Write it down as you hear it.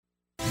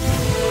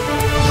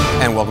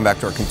And welcome back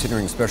to our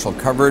continuing special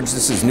coverage.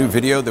 This is new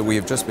video that we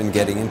have just been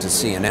getting into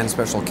CNN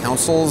special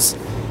counsels.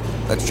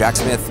 That's Jack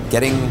Smith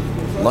getting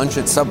lunch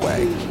at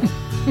Subway.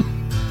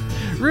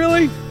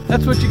 Really?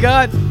 That's what you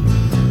got?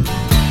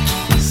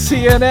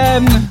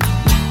 CNN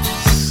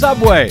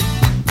Subway.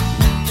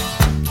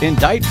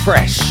 Indict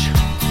fresh.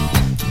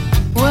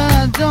 Well,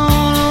 I don't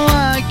know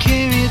why I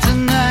came here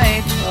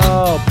tonight.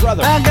 Oh,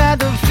 brother. I got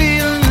the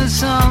feeling that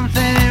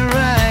something ain't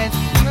right.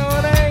 No,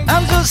 it ain't.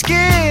 I'm so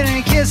scared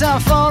in case I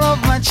fall off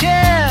my chair.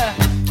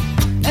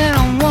 And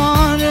I'm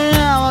wondering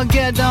how I'll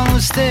get down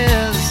the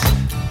stairs.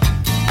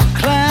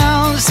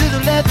 Clowns to the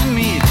left of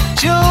me,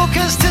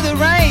 jokers to the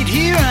right.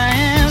 Here I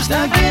am,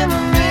 stuck in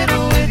the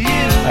middle with you.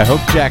 I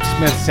hope Jack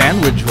Smith's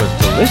sandwich was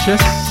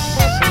delicious.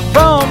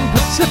 From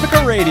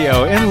Pacifica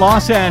Radio in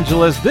Los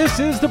Angeles, this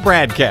is the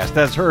BradCast.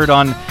 That's heard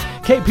on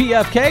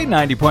KPFK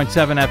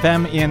 90.7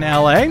 FM in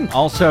LA.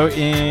 Also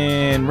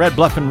in Red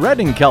Bluff and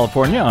Redding,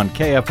 California on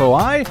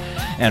KFOI.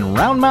 And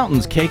Round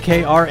Mountains,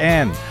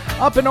 KKRN.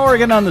 Up in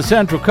Oregon on the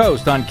Central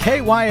Coast on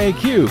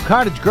KYAQ,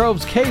 Cottage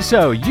Grove's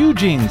KSO,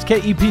 Eugene's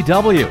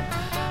KEPW.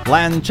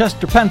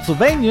 Lancaster,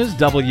 Pennsylvania's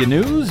W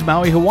News,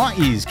 Maui,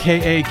 Hawaii's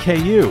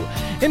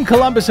KAKU. In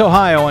Columbus,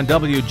 Ohio on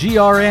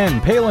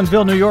WGRN,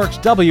 Palinville, New York's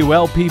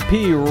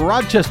WLPP,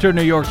 Rochester,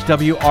 New York's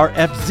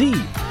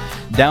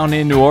WRFZ. Down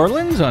in New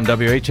Orleans on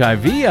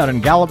WHIV, out in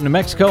Gallup, New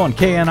Mexico on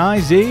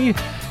KNIZ.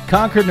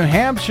 Concord, New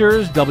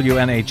Hampshire's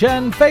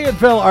WNHN,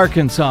 Fayetteville,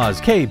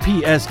 Arkansas's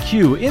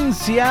KPSQ, in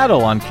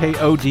Seattle on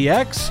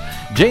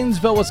KODX,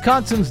 Janesville,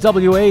 Wisconsin's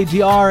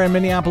WADR, and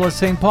Minneapolis,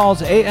 St.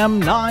 Paul's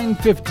AM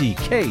 950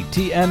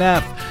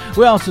 KTNF.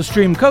 We also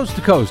stream coast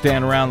to coast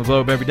and around the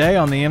globe every day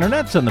on the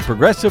internets on the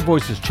Progressive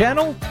Voices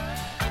channel,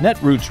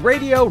 Netroots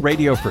Radio,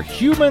 Radio for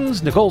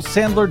Humans,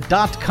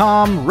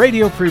 NicoleSandler.com,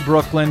 Radio Free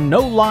Brooklyn,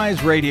 No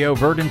Lies Radio,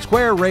 Verdant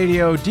Square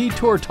Radio,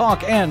 Detour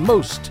Talk, and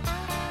most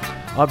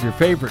of your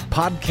favorite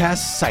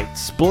podcast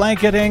sites.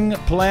 Blanketing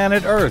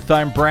planet Earth.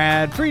 I'm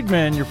Brad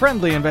Friedman, your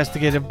friendly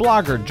investigative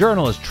blogger,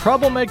 journalist,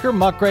 troublemaker,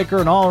 muckraker,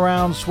 and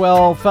all-around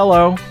swell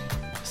fellow,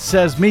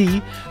 says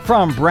me,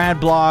 from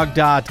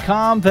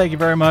bradblog.com. Thank you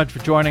very much for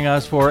joining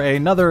us for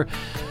another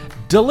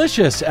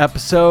delicious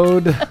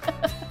episode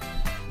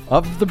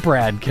of the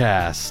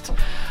BradCast.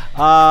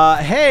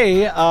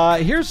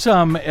 Here's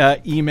some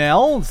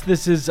emails.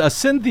 This is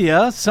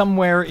Cynthia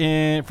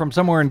from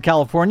somewhere in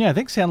California. I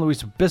think San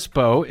Luis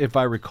Obispo, if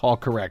I recall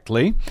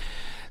correctly.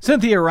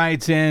 Cynthia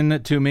writes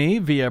in to me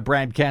via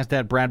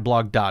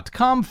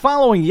bradcast@bradblog.com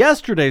following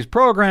yesterday's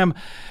program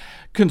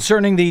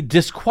concerning the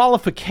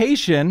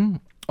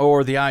disqualification,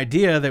 or the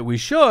idea that we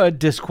should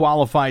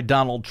disqualify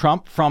Donald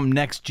Trump from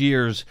next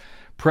year's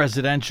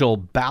presidential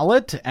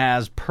ballot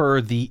as per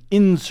the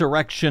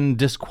insurrection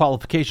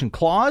disqualification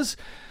clause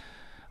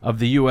of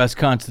the U.S.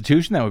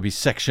 Constitution. That would be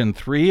Section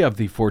 3 of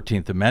the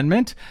 14th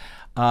Amendment.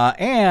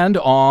 And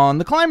on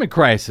the climate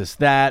crisis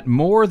that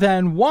more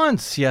than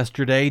once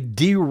yesterday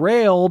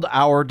derailed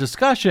our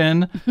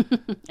discussion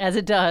as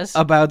it does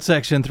about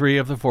Section 3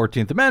 of the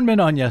 14th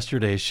Amendment on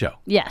yesterday's show.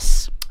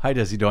 Yes. Hi,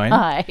 Desi Doyen.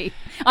 Hi.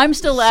 I'm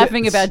still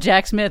laughing about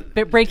Jack Smith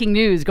breaking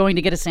news, going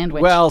to get a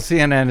sandwich. Well,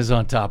 CNN is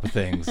on top of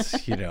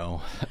things, you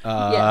know.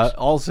 Yes.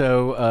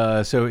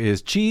 Also, so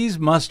is cheese,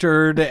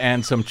 mustard,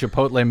 and some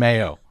Chipotle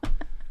mayo.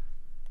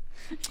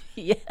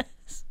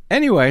 Yes.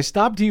 Anyway,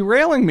 stop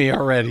derailing me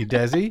already,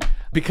 Desi,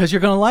 because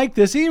you're going to like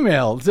this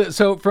email.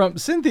 So from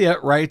Cynthia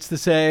writes to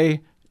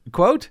say,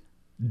 quote,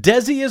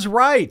 Desi is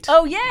right.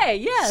 Oh, yay.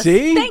 Yes.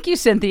 See? Thank you,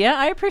 Cynthia.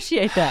 I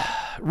appreciate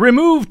that.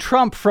 Remove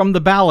Trump from the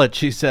ballot,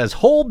 she says.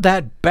 Hold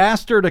that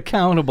bastard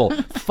accountable.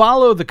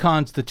 Follow the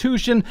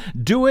Constitution.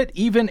 Do it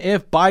even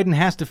if Biden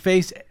has to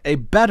face a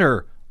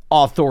better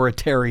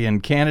authoritarian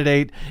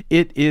candidate.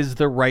 It is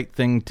the right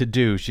thing to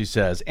do, she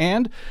says.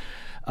 And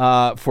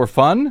for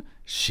fun,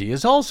 she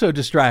is also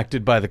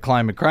distracted by the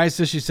climate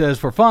crisis. She says,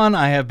 for fun,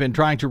 I have been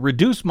trying to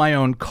reduce my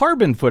own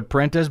carbon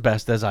footprint as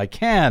best as I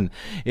can.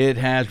 It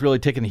has really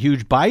taken a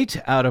huge bite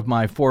out of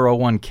my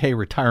 401k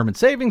retirement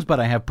savings,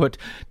 but I have put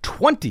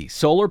 20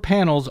 solar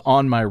panels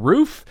on my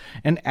roof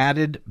and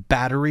added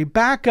battery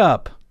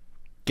backup.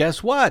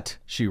 Guess what?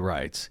 She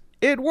writes.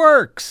 It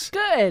works.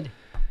 Good.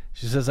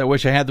 She says, I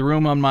wish I had the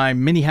room on my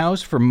mini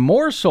house for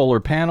more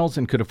solar panels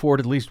and could afford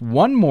at least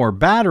one more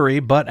battery,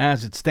 but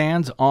as it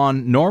stands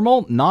on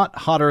normal, not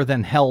hotter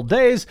than hell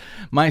days,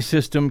 my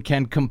system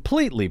can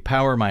completely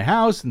power my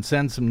house and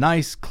send some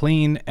nice,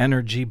 clean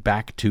energy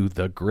back to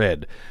the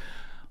grid.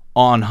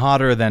 On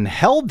hotter than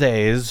hell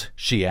days,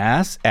 she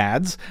adds,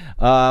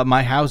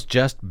 my house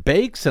just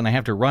bakes and I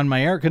have to run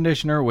my air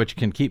conditioner, which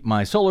can keep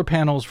my solar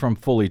panels from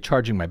fully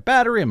charging my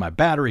battery, and my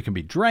battery can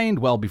be drained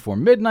well before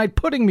midnight,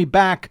 putting me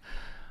back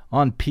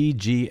on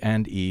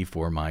PG&E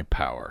for my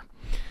power.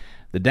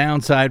 The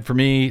downside for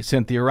me,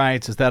 Cynthia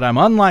writes, is that I'm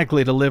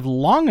unlikely to live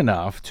long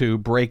enough to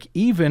break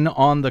even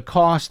on the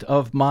cost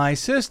of my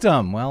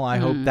system. Well, I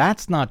hope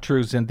that's not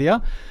true,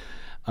 Cynthia.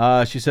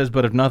 She says,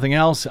 but if nothing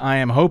else, I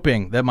am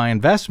hoping that my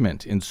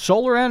investment in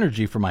solar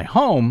energy for my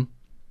home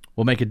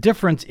will make a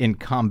difference in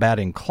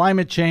combating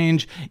climate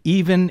change,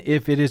 even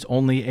if it is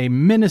only a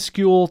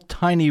minuscule,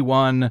 tiny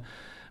one.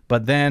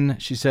 But then,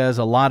 she says,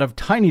 a lot of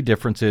tiny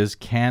differences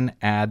can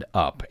add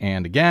up.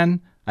 And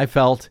again, I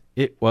felt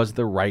it was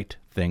the right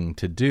thing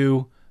to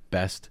do.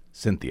 Best,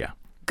 Cynthia.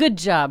 Good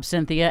job,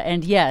 Cynthia.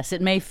 And yes,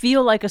 it may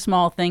feel like a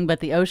small thing,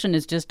 but the ocean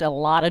is just a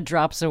lot of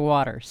drops of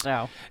water.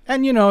 So,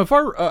 and if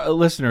our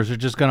listeners are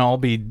just going to all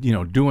be,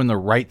 doing the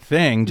right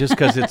thing just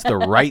because it's the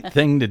right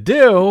thing to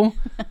do,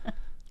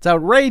 it's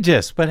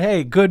outrageous. But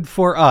hey, good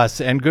for us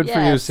and good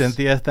for you,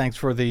 Cynthia. Thanks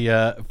for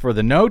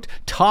the note.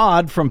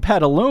 Todd from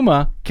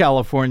Petaluma,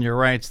 California,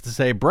 writes to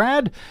say,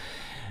 Brad,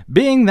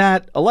 being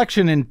that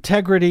election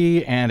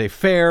integrity and a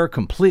fair,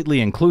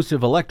 completely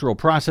inclusive electoral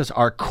process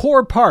are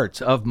core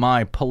parts of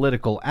my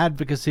political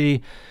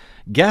advocacy,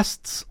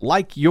 guests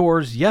like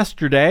yours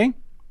yesterday,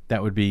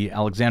 that would be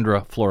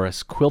Alexandra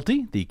Flores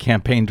Quilty, the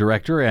campaign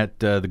director at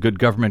the good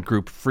government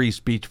group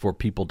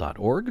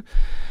freespeechforpeople.org,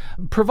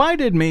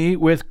 provided me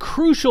with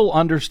crucial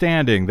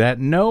understanding that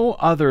no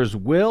others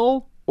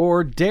will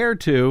or dare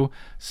to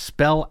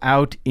spell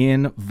out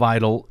in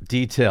vital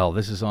detail.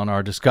 This is on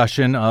our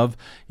discussion of,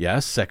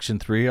 Section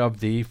 3 of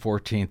the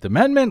 14th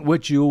Amendment,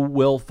 which you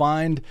will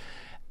find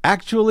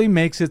actually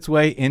makes its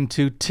way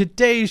into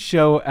today's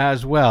show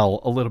as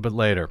well a little bit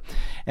later.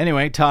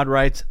 Anyway, Todd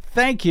writes,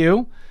 thank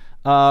you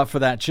for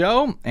that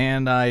show.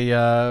 And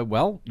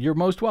you're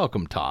most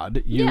welcome,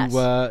 Todd.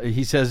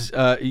 He says,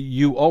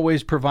 you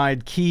always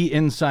provide key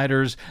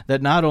insiders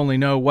that not only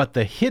know what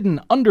the hidden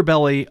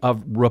underbelly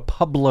of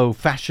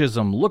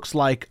Republi-fascism looks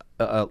like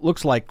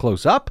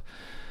close up,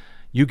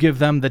 you give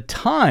them the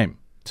time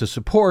to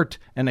support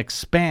and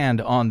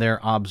expand on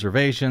their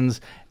observations.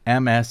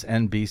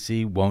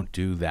 MSNBC won't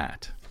do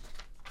that.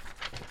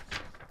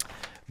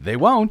 They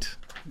won't.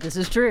 This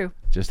is true.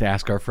 Just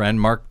ask our friend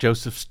Mark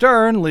Joseph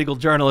Stern, legal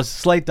journalist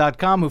at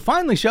Slate.com, who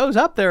finally shows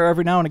up there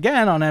every now and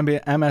again on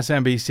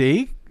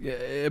MSNBC,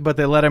 but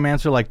they let him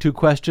answer like 2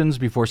 questions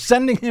before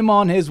sending him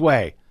on his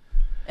way.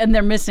 And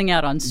they're missing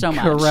out on so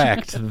much.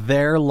 Correct.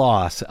 Their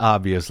loss,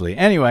 obviously.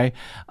 Anyway,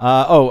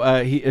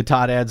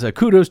 Todd adds,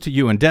 kudos to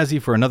you and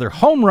Desi for another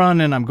home run,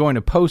 and I'm going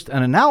to post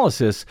an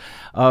analysis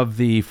of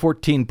the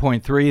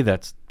 14.3,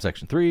 that's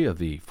Section 3 of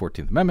the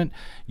 14th Amendment,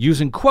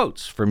 using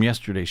quotes from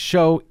yesterday's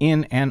show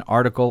in an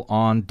article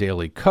on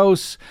Daily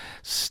Kos.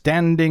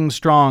 Standing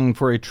strong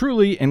for a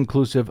truly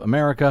inclusive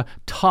America,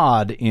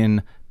 Todd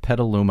in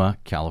Petaluma,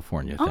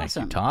 California. Awesome. Thank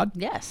you, Todd.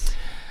 Yes.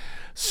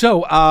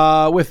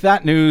 So with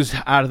that news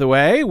out of the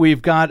way,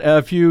 we've got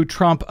a few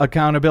Trump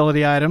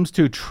accountability items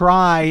to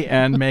try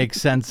and make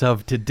sense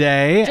of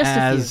today,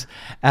 as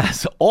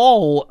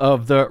all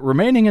of the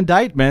remaining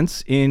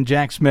indictments in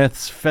Jack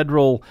Smith's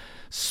federal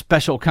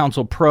special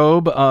counsel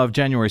probe of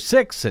January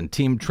 6th and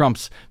Team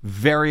Trump's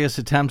various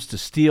attempts to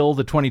steal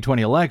the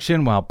 2020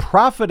 election while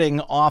profiting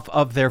off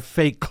of their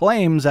fake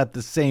claims at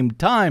the same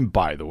time,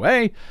 by the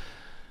way.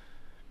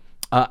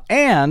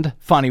 And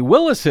Fani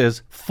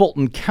Willis's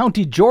Fulton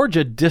County,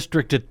 Georgia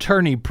district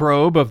attorney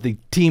probe of the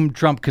Team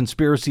Trump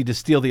conspiracy to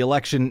steal the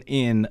election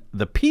in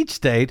the Peach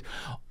State.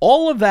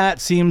 All of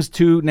that seems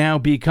to now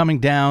be coming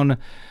down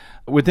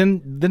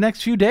within the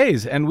next few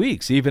days and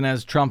weeks, even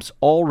as Trump's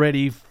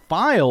already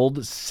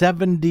filed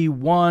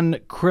 71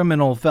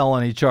 criminal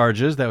felony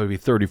charges. That would be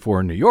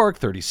 34 in New York,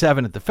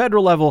 37 at the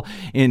federal level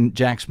in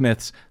Jack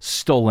Smith's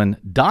stolen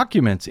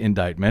documents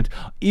indictment,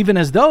 even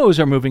as those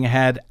are moving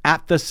ahead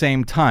at the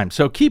same time.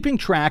 So keeping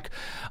track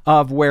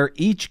of where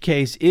each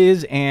case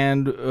is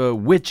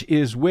and which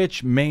is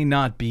which may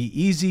not be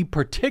easy,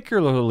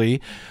 particularly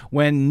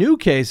when new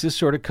cases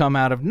sort of come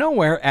out of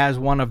nowhere, as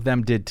one of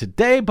them did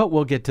today, but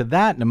we'll get to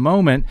that in a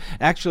moment.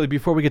 Actually,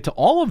 before we get to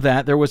all of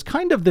that, there was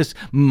kind of this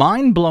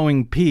mind-blowing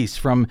piece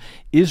from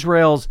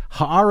Israel's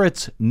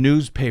Haaretz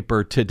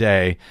newspaper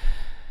today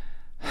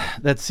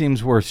that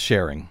seems worth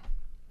sharing.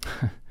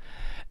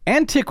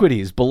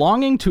 Antiquities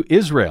belonging to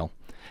Israel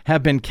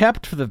have been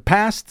kept for the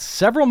past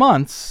several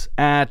months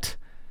at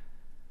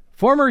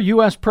former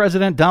U.S.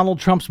 President Donald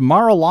Trump's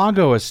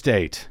Mar-a-Lago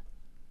estate,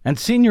 and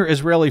senior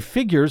Israeli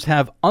figures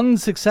have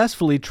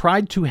unsuccessfully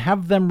tried to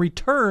have them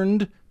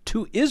returned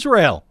to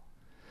Israel.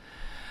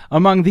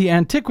 Among the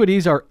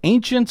antiquities are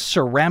ancient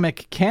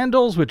ceramic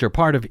candles, which are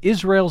part of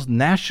Israel's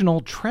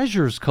National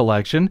Treasures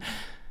collection.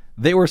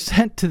 They were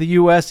sent to the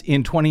U.S.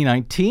 in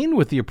 2019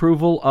 with the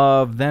approval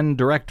of then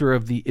director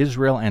of the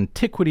Israel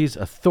Antiquities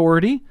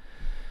Authority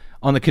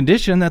on the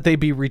condition that they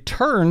be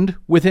returned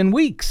within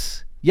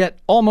weeks. Yet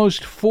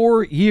almost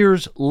 4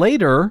 years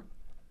later,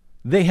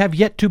 they have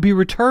yet to be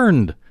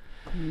returned.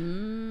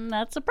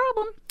 That's a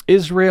problem.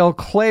 Israel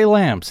clay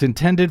lamps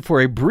intended for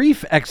a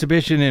brief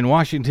exhibition in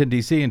Washington,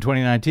 D.C. in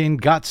 2019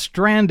 got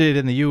stranded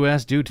in the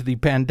U.S. due to the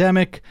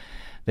pandemic.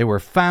 They were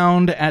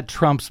found at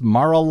Trump's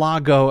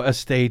Mar-a-Lago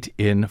estate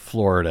in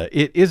Florida.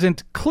 It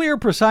isn't clear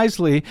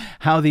precisely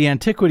how the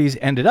antiquities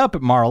ended up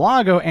at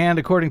Mar-a-Lago, and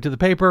according to the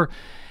paper,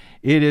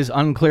 it is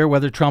unclear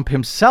whether Trump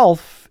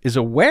himself is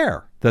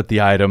aware that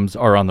the items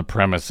are on the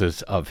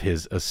premises of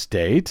his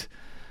estate.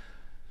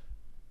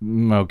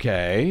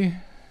 Okay.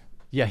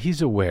 Yeah,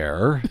 he's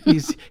aware.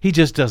 He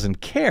just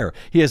doesn't care.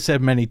 He has said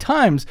many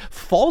times,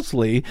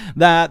 falsely,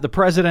 that the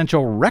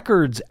Presidential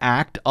Records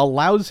Act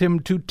allows him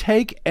to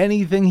take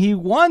anything he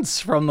wants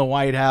from the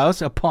White House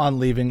upon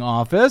leaving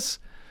office.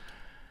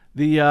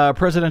 The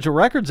Presidential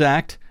Records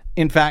Act,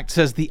 in fact,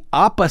 says the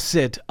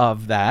opposite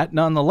of that.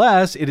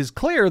 Nonetheless, it is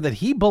clear that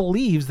he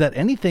believes that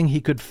anything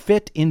he could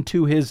fit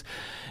into his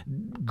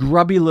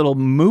grubby little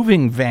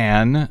moving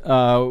van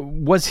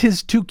was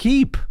his to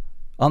keep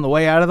on the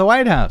way out of the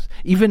White House.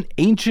 Even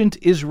ancient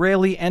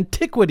Israeli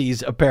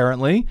antiquities,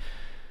 apparently,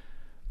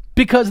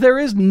 because there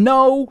is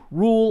no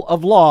rule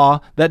of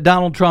law that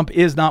Donald Trump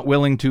is not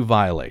willing to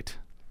violate.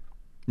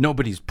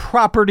 Nobody's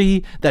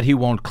property that he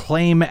won't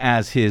claim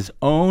as his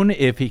own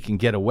if he can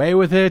get away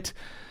with it.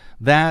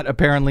 That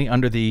apparently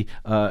under the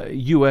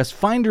U.S.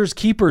 Finders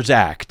Keepers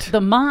Act. The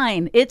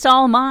Mine, It's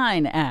All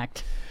Mine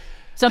Act.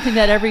 Something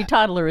that every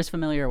toddler is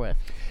familiar with.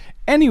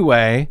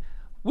 Anyway,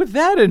 with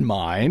that in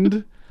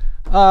mind,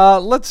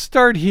 let's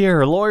start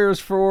here. Lawyers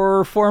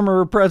for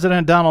former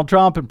President Donald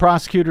Trump and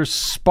prosecutors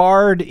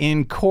sparred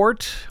in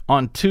court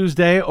on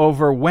Tuesday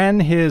over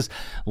when his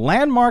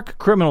landmark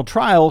criminal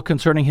trial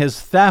concerning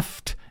his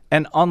theft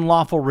and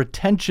unlawful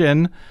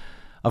retention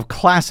of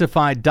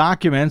classified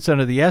documents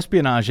under the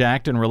Espionage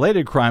Act and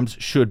related crimes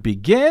should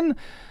begin.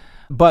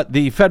 But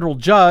the federal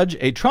judge,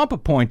 a Trump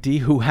appointee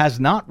who has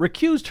not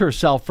recused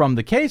herself from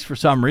the case for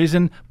some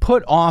reason,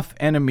 put off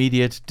an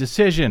immediate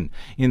decision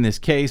in this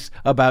case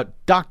about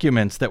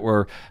documents that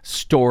were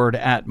stored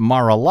at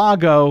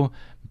Mar-a-Lago,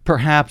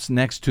 perhaps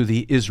next to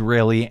the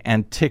Israeli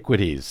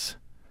antiquities.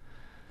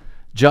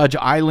 Judge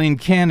Eileen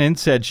Cannon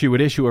said she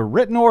would issue a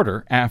written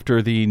order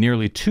after the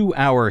nearly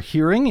 2-hour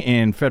hearing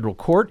in federal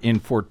court in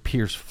Fort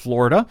Pierce,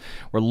 Florida,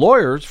 where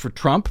lawyers for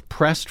Trump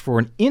pressed for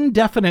an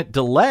indefinite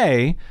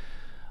delay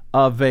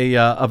of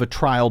a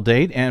trial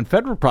date, and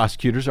federal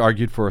prosecutors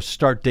argued for a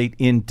start date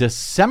in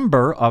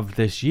December of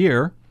this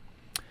year.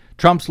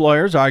 Trump's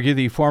lawyers argue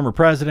the former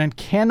president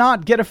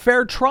cannot get a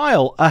fair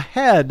trial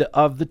ahead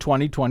of the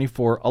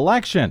 2024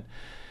 election,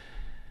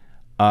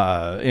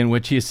 in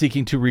which he is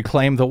seeking to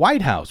reclaim the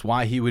White House.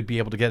 Why he would be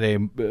able to get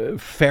a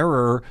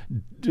fairer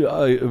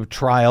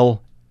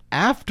trial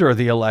after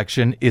the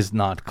election is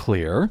not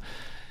clear.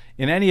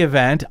 In any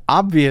event,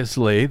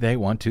 obviously, they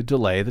want to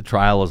delay the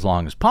trial as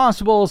long as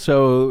possible,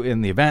 so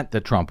in the event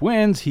that Trump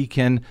wins, he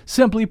can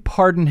simply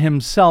pardon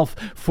himself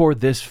for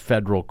this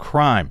federal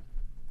crime.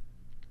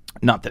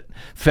 Not that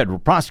federal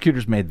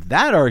prosecutors made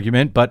that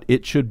argument, but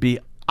it should be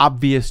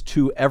obvious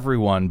to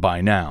everyone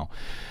by now.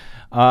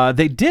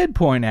 They did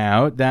point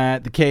out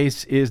that the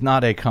case is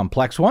not a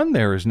complex one.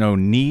 There is no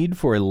need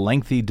for a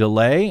lengthy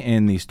delay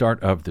in the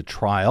start of the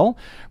trial.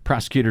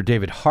 Prosecutor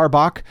David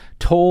Harbach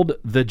told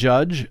the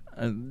judge,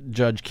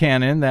 Judge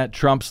Cannon, that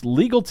Trump's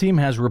legal team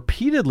has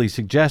repeatedly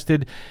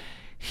suggested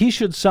he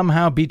should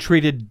somehow be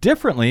treated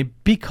differently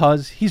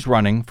because he's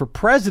running for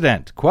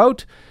president.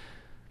 Quote,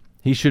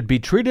 "He should be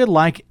treated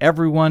like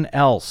everyone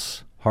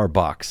else,"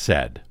 Harbach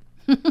said.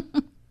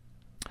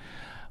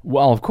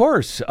 Well, of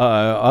course,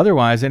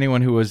 otherwise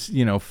anyone who was,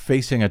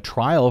 facing a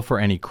trial for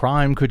any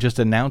crime could just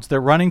announce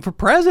they're running for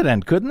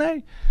president, couldn't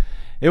they?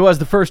 It was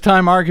the first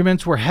time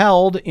arguments were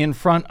held in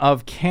front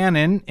of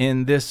Cannon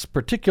in this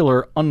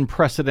particular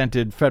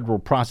unprecedented federal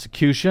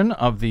prosecution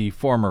of the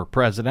former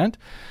president.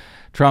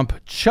 Trump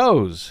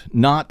chose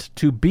not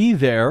to be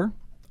there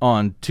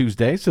on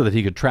Tuesday so that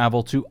he could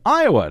travel to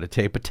Iowa to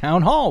tape a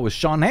town hall with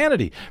Sean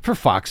Hannity for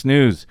Fox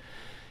News.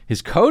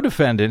 His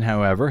co-defendant,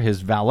 however,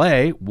 his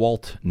valet,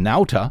 Walt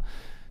Nauta,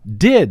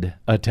 did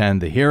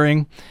attend the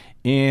hearing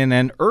in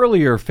an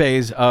earlier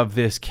phase of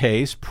this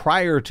case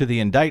prior to the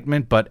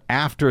indictment, but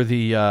after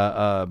the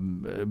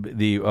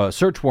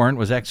search warrant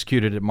was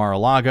executed at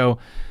Mar-a-Lago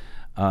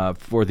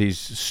for these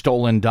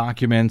stolen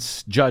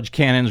documents. Judge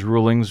Cannon's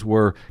rulings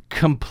were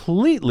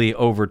completely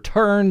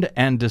overturned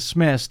and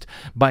dismissed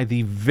by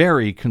the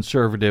very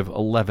conservative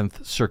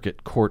 11th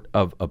Circuit Court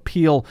of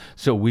Appeal.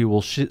 So we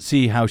will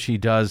see how she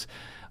does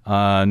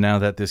now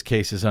that this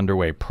case is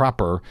underway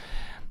proper.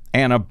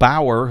 Anna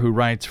Bauer, who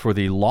writes for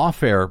the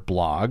Lawfare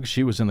blog,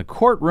 she was in the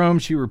courtroom.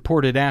 She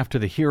reported after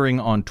the hearing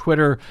on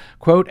Twitter,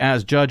 quote,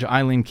 "As Judge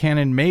Eileen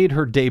Cannon made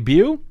her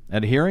debut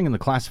at a hearing in the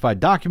classified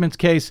documents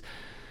case,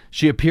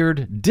 she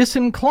appeared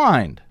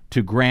disinclined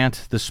to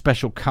grant the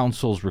special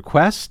counsel's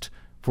request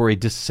for a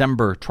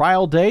December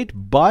trial date,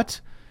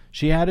 but,"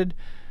 she added,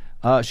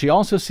 she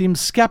also seemed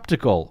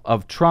skeptical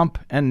of Trump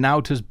and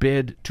Nauta's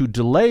bid to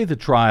delay the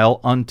trial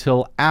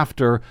until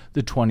after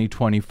the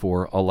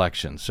 2024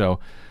 election. So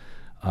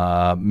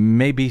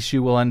maybe she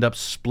will end up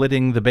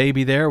splitting the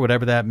baby there,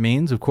 whatever that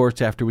means. Of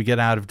course, after we get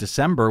out of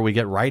December, we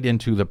get right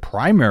into the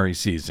primary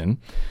season.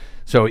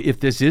 So if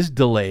this is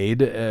delayed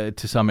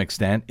to some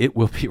extent, it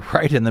will be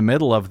right in the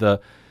middle of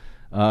the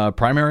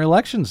primary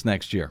elections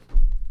next year.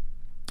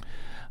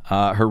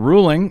 Her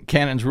ruling,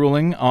 Cannon's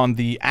ruling on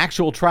the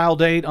actual trial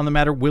date on the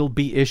matter will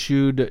be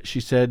issued, she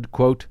said,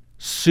 quote,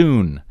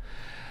 "soon."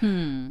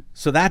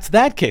 So that's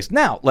that case.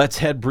 Now, let's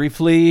head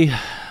briefly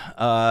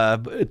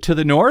to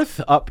the north,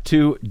 up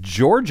to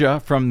Georgia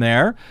from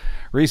there.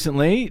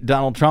 Recently,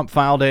 Donald Trump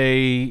filed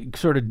a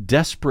sort of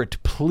desperate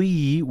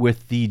plea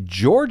with the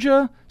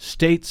Georgia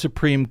State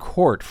Supreme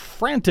Court,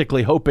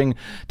 frantically hoping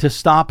to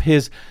stop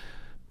his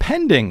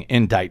pending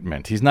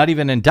indictment. He's not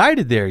even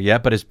indicted there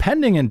yet, but his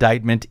pending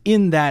indictment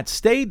in that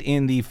state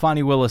in the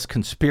Fani Willis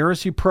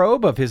conspiracy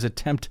probe of his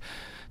attempt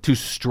to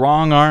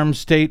strong-arm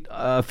state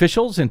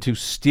officials into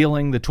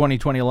stealing the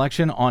 2020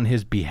 election on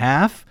his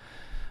behalf.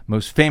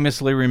 Most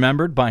famously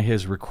remembered by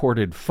his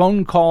recorded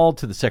phone call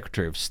to the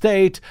Secretary of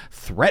State,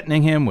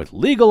 threatening him with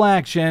legal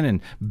action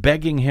and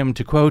begging him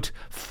to, quote,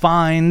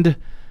 find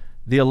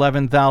the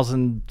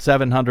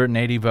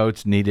 11,780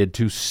 votes needed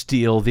to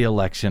steal the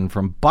election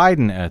from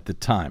Biden at the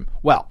time.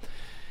 Well,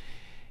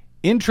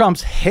 in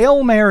Trump's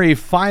Hail Mary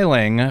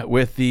filing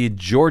with the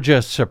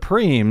Georgia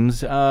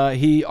Supremes,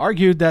 he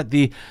argued that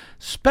the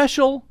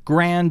special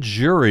grand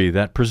jury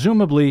that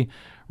presumably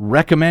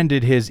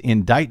recommended his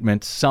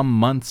indictment some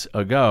months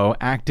ago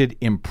acted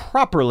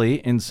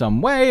improperly in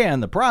some way,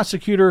 and the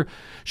prosecutor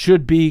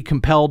should be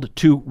compelled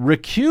to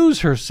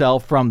recuse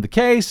herself from the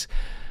case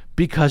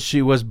because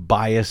she was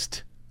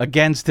biased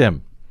against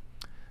him.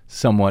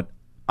 Somewhat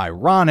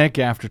ironic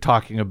after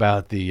talking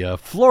about the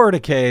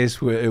Florida case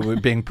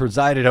being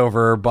presided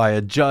over by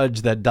a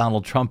judge that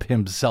Donald Trump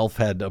himself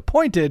had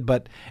appointed.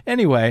 But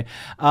anyway,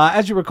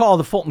 as you recall,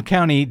 the Fulton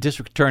County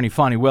District Attorney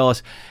Fani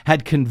Willis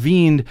had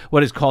convened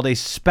what is called a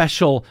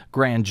special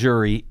grand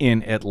jury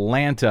in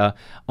Atlanta.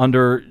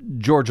 Under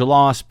Georgia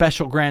law,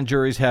 special grand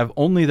juries have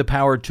only the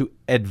power to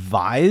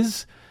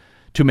advise,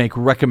 to make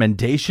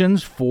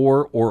recommendations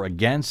for or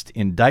against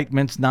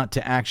indictments, not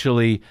to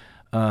actually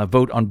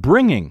vote on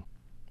bringing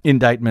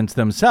indictments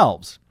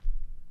themselves.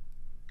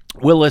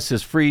 Willis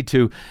is free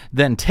to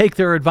then take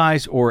their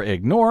advice or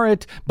ignore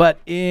it, but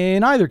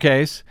in either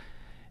case,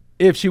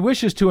 if she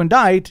wishes to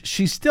indict,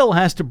 she still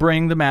has to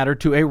bring the matter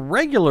to a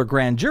regular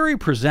grand jury,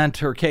 present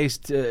her case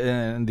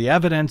and the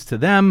evidence to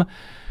them,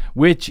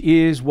 which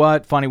is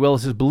what Fani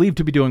Willis is believed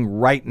to be doing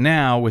right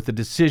now, with the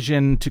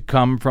decision to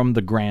come from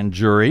the grand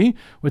jury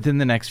within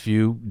the next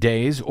few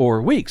days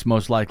or weeks,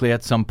 most likely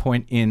at some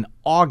point in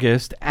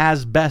August,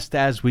 as best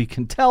as we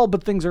can tell,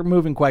 but things are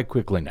moving quite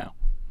quickly now.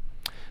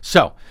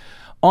 So,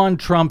 on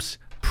Trump's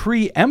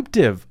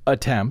preemptive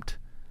attempt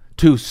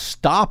to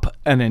stop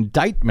an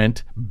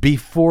indictment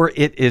before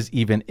it is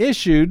even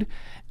issued,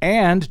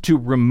 and to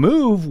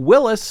remove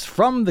Willis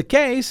from the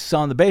case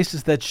on the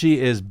basis that she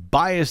is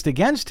biased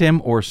against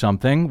him or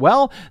something,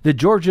 well, the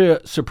Georgia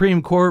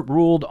Supreme Court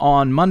ruled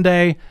on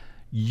Monday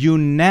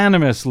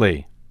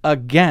unanimously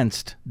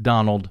against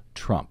Donald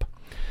Trump.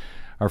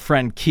 Our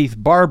friend Keith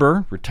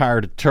Barber,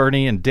 retired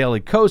attorney and Daily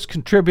Kos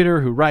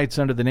contributor who writes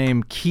under the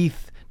name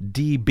Keith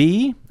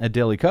DB at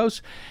Daily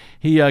Kos,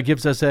 he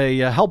gives us a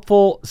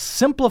helpful,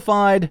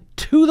 simplified,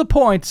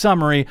 to-the-point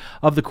summary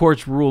of the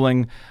court's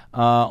ruling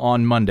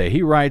on Monday.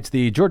 He writes,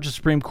 the Georgia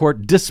Supreme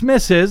Court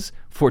dismisses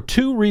for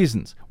two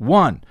reasons.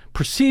 One,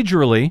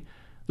 procedurally,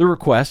 the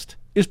request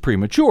is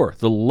premature.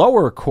 The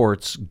lower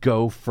courts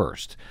go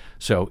first.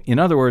 So, in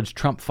other words,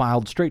 Trump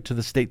filed straight to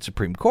the state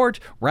Supreme Court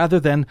rather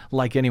than,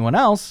 like anyone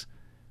else,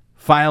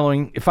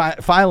 filing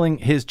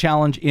his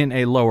challenge in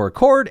a lower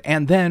court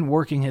and then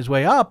working his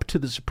way up to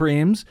the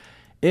Supremes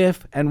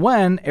if and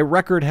when a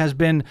record has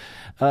been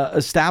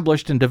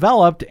established and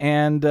developed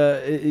and,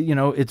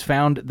 it's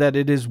found that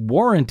it is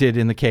warranted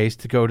in the case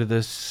to go to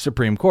the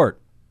Supreme Court.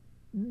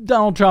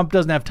 Donald Trump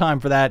doesn't have time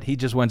for that. He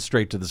just went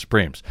straight to the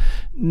Supremes.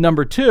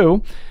 Number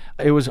two,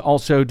 it was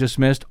also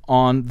dismissed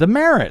on the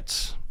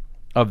merits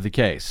of the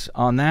case.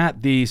 On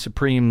that, the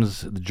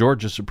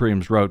Georgia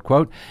Supremes wrote,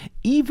 quote,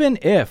 even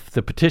if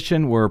the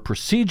petition were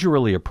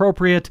procedurally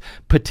appropriate,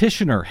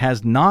 petitioner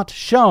has not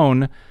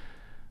shown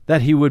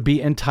that he would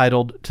be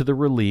entitled to the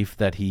relief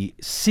that he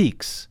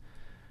seeks.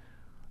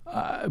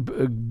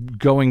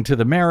 Going to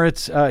the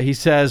merits, he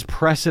says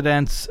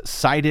precedents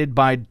cited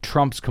by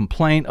Trump's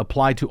complaint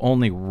apply to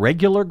only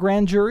regular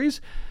grand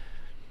juries.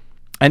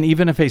 And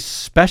even if a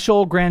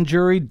special grand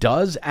jury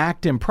does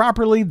act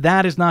improperly,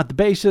 that is not the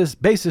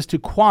basis to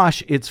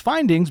quash its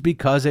findings,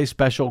 because a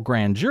special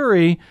grand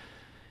jury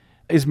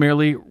is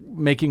merely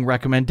making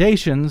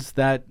recommendations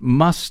that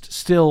must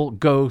still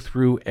go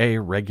through a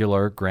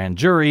regular grand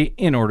jury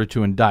in order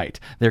to indict.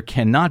 There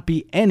cannot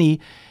be any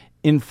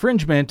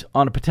infringement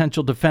on a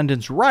potential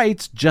defendant's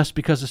rights just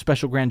because a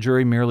special grand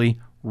jury merely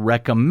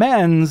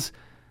recommends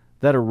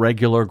that a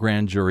regular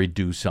grand jury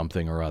do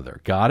something or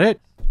other. Got it?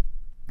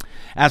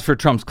 As for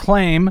Trump's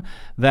claim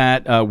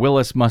that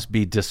Willis must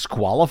be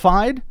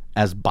disqualified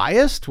as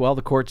biased, well,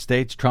 the court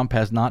states Trump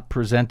has not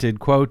presented,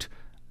 quote,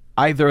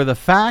 either the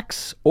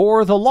facts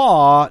or the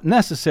law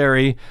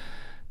necessary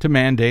to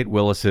mandate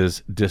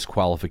Willis's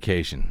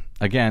disqualification.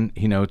 Again,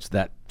 he notes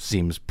that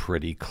seems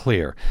pretty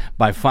clear.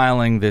 By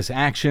filing this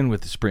action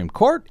with the Supreme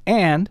Court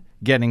and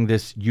getting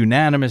this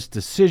unanimous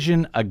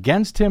decision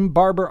against him,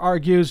 Barber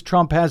argues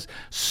Trump has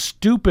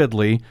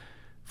stupidly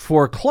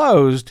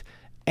foreclosed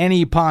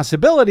any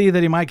possibility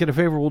that he might get a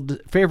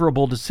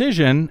favorable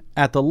decision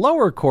at the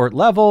lower court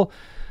level,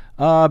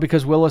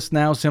 because Willis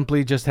now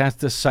simply just has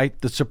to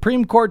cite the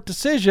Supreme Court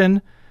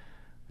decision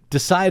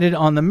decided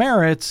on the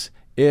merits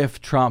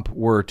if Trump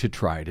were to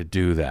try to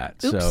do that.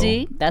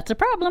 Oopsie, that's a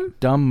problem.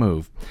 Dumb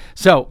move.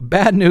 So,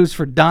 bad news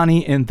for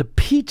Donnie in the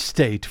Peach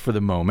State for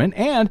the moment.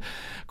 And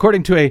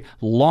according to a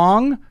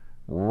long,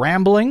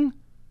 rambling,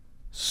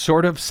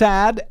 sort of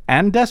sad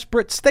and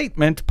desperate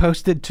statement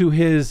posted to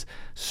his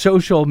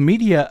social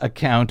media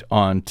account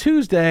on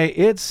Tuesday,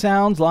 it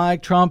sounds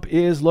like Trump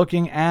is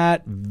looking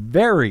at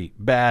very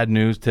bad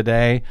news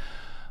today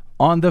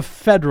on the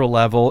federal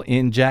level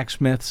in Jack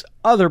Smith's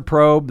other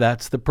probe.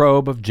 That's the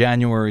probe of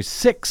January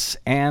 6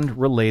 and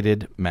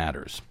related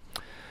matters.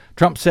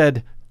 Trump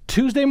said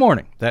Tuesday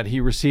morning that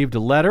he received a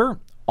letter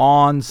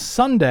on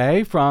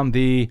Sunday from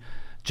the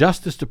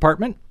Justice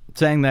Department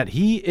saying that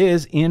he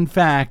is, in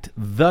fact,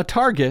 the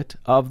target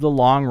of the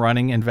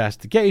long-running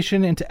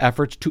investigation into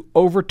efforts to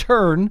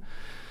overturn,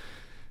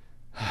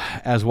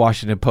 as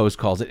Washington Post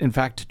calls it, in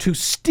fact, to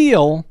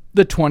steal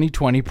the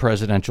 2020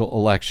 presidential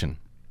election.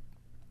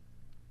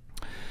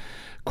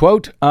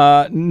 Quote,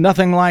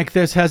 nothing like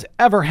this has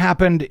ever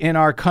happened in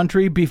our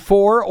country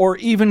before or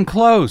even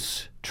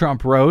close,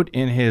 Trump wrote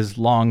in his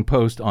long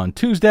post on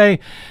Tuesday,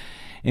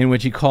 in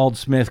which he called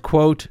Smith,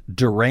 quote,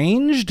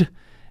 deranged,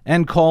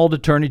 and called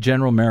Attorney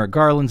General Merrick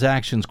Garland's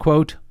actions,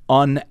 quote,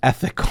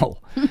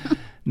 unethical.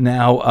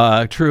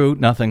 Now, true,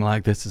 nothing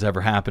like this has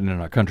ever happened in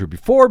our country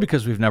before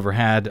because we've never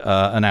had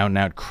an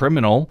out-and-out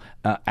criminal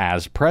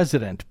as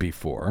president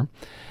before.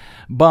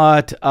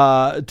 But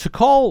to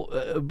call,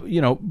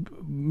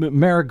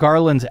 Merrick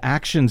Garland's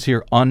actions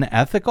here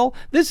unethical,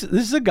 this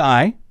is a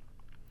guy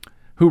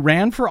who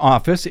ran for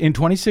office in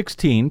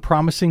 2016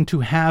 promising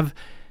to have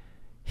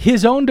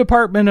his own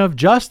Department of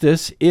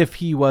Justice, if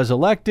he was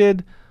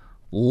elected,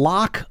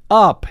 lock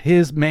up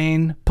his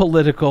main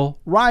political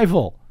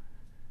rival.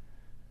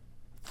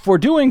 For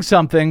doing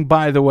something,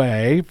 by the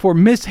way, for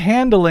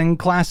mishandling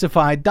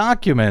classified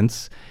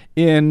documents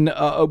in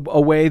a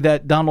way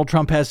that Donald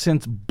Trump has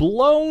since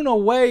blown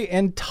away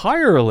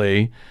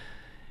entirely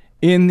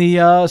in the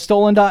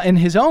in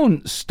his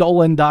own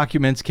stolen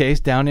documents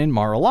case down in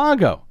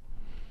Mar-a-Lago.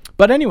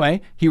 But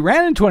anyway, he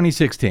ran in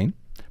 2016,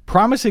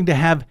 promising to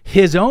have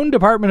his own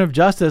Department of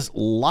Justice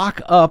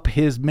lock up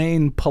his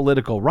main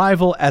political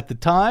rival at the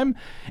time,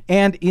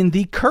 and in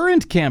the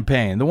current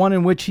campaign, the one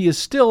in which he is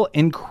still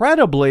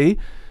incredibly,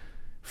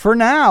 for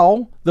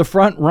now, the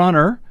front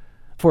runner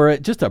for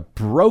just a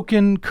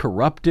broken,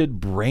 corrupted,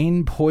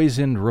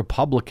 brain-poisoned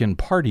Republican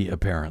Party,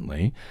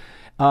 apparently.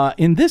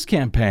 In this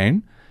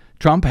campaign,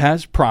 Trump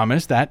has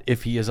promised that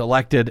if he is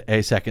elected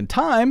a second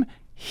time,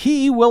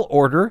 he will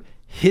order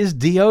his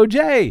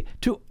DOJ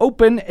to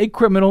open a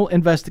criminal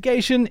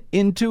investigation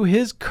into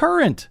his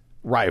current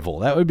rival.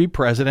 That would be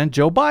President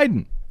Joe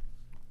Biden.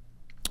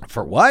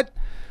 For what?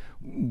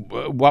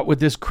 What would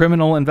this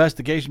criminal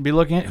investigation be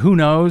looking at? Who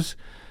knows?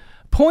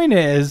 Point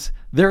is,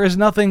 there is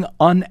nothing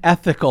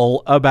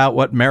unethical about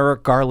what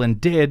Merrick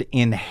Garland did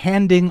in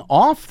handing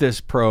off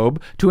this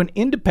probe to an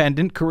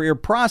independent career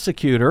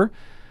prosecutor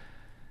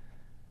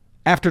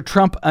after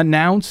Trump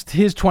announced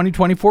his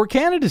 2024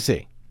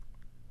 candidacy.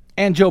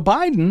 And Joe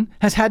Biden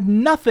has had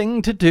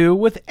nothing to do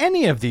with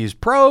any of these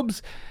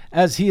probes,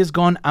 as he has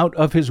gone out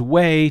of his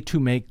way to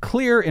make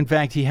clear. In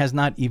fact, he has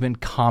not even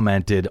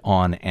commented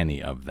on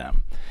any of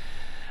them.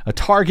 A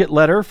target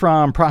letter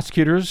from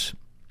prosecutors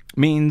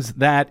means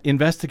that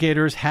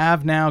investigators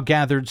have now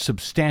gathered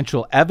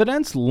substantial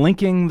evidence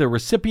linking the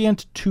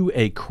recipient to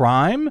a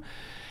crime.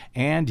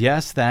 And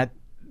yes, that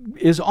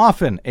is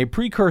often a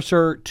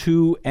precursor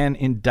to an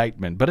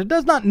indictment, but it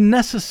does not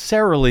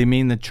necessarily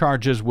mean the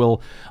charges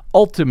will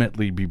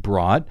ultimately be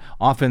brought.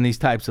 Often these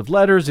types of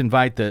letters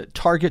invite the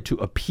target to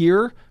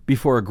appear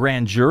before a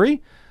grand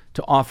jury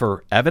to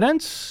offer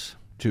evidence,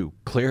 to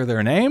clear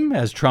their name,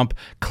 as Trump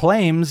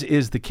claims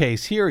is the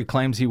case here. He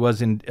claims he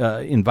was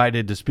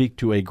invited to speak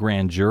to a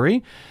grand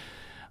jury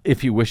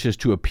if he wishes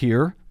to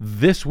appear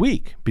this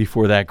week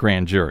before that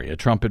grand jury. A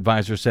Trump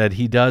advisor said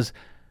he does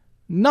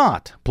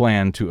not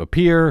plan to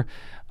appear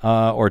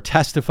or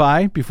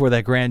testify before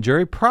that grand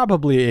jury.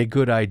 Probably a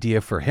good idea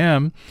for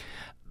him.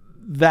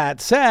 That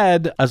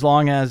said, as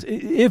long as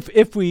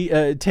if we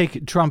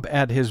take Trump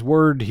at his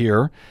word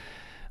here,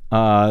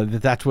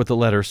 that's what the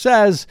letter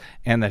says,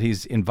 and that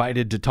he's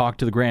invited to talk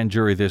to the grand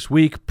jury this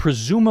week,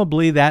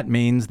 presumably that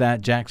means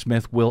that Jack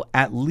Smith will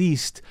at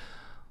least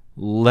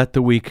let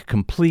the week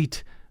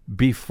complete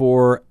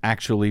before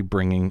actually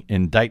bringing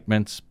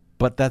indictments.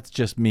 But that's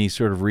just me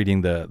sort of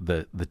reading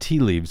the tea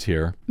leaves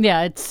here.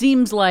 Yeah, it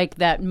seems like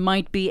that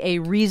might be a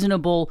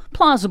reasonable,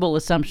 plausible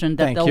assumption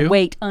that they'll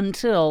wait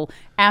until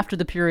after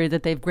the period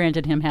that they've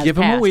granted him has passed. Give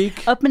him a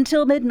week. Up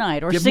until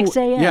midnight or 6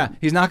 a.m. Yeah,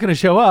 he's not going to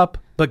show up,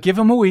 but give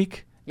him a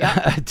week.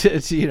 Yeah.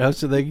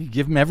 So they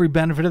give him every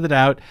benefit of the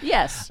doubt.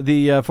 Yes.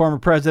 The former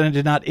president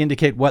did not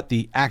indicate what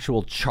the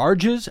actual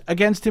charges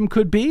against him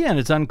could be, and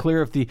it's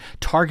unclear if the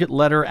target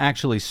letter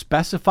actually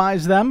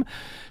specifies them.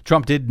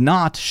 Trump did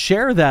not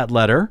share that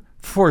letter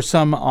for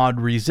some odd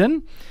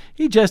reason.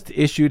 He just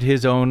issued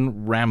his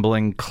own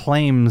rambling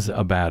claims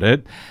about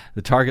it.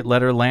 The target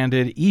letter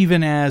landed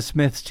even as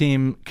Smith's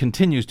team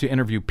continues to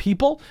interview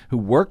people who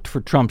worked for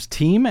Trump's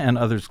team and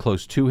others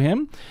close to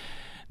him.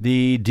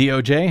 The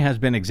DOJ has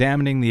been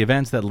examining the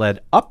events that led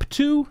up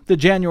to the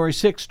January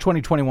 6,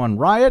 2021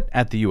 riot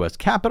at the U.S.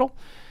 Capitol.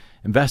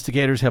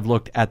 Investigators have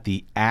looked at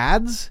the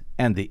ads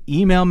and the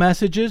email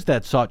messages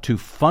that sought to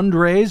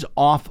fundraise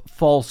off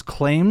false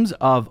claims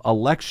of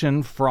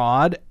election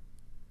fraud,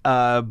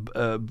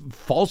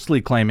 falsely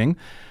claiming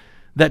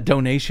that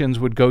donations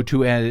would go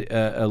to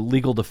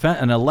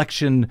an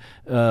election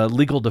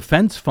legal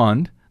defense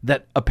fund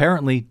that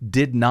apparently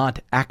did not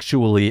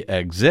actually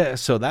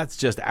exist. So that's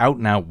just out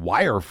and out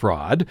wire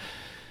fraud.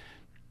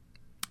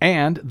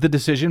 And the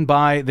decision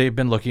they've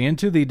been looking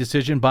into the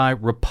decision by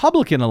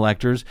Republican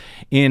electors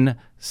in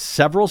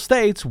several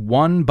states,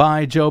 won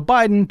by Joe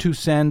Biden, to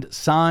send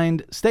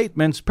signed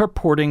statements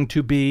purporting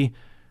to be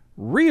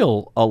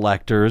real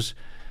electors,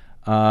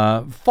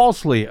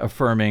 falsely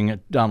affirming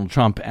Donald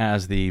Trump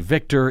as the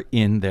victor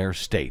in their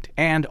state.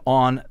 And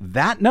on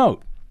that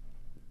note,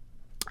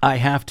 I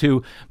have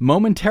to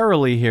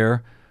momentarily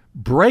here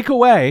break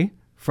away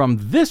from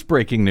this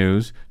breaking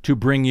news to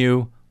bring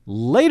you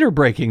later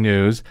breaking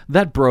news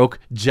that broke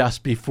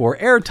just before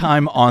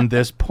airtime on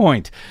this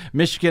point.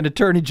 Michigan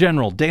Attorney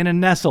General Dana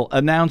Nessel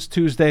announced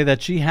Tuesday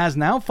that she has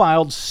now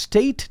filed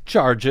state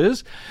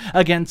charges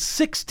against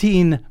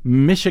 16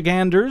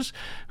 Michiganders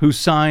who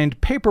signed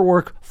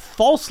paperwork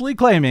falsely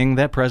claiming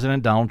that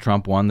President Donald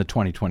Trump won the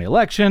 2020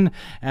 election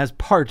as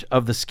part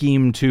of the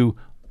scheme to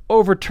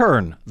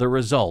overturn the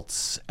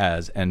results,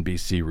 as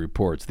NBC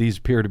reports. These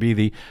appear to be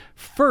the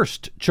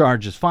first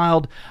charges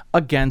filed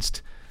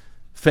against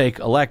fake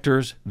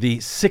electors.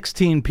 The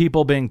 16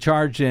 people being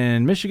charged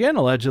in Michigan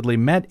allegedly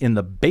met in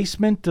the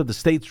basement of the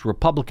state's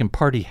Republican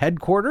Party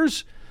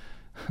headquarters,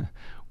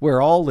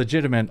 where all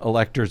legitimate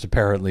electors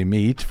apparently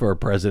meet for a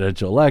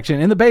presidential election.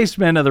 In the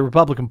basement of the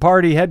Republican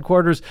Party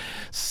headquarters,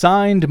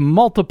 signed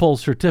multiple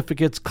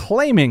certificates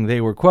claiming they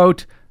were,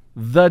 quote,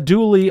 the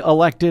duly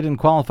elected and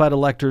qualified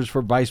electors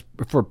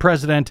for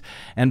president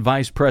and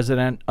vice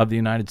president of the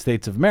United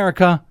States of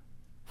America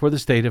for the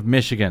state of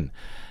Michigan.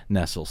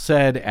 Nessel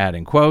said,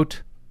 adding,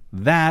 quote,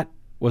 that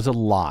was a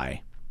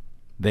lie.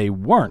 They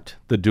weren't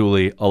the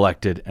duly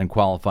elected and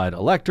qualified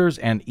electors,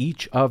 and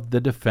each of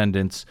the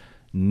defendants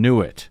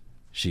knew it,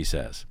 she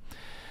says.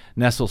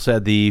 Nessel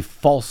said the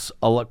false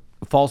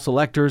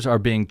electors are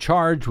being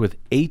charged with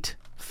 8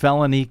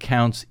 felony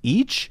counts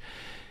each,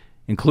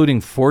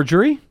 including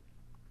forgery.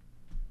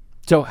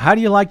 So how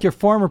do you like your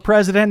former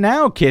president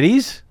now,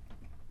 kiddies?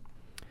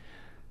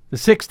 The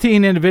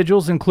 16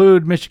 individuals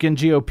include Michigan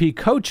GOP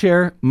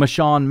co-chair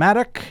Michonne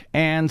Maddock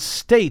and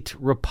state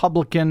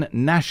Republican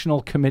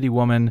National Committee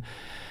woman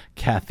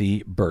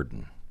Kathy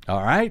Burden.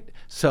 All right,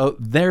 so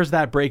there's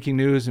that breaking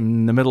news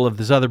in the middle of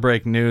this other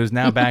breaking news.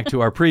 Now back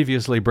to our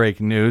previously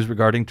breaking news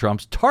regarding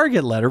Trump's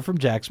target letter from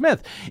Jack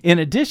Smith. In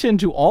addition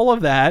to all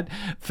of that,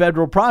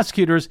 federal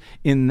prosecutors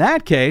in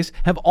that case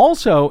have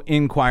also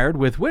inquired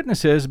with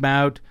witnesses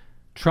about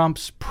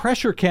Trump's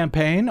pressure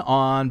campaign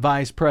on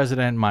Vice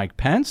President Mike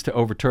Pence to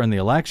overturn the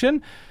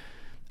election,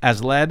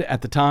 as led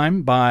at the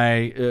time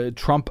by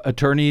Trump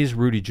attorneys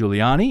Rudy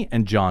Giuliani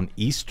and John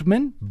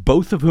Eastman,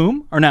 both of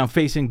whom are now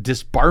facing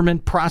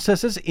disbarment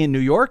processes in New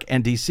York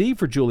and D.C.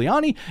 for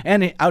Giuliani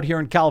and out here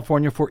in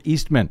California for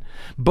Eastman.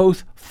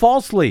 Both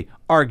falsely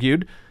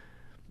argued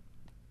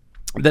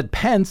that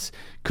Pence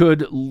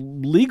could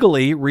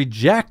legally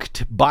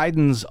reject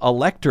Biden's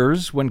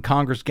electors when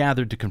Congress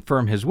gathered to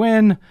confirm his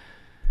win.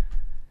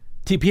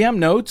 TPM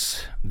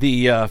notes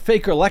the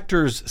fake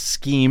electors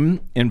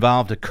scheme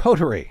involved a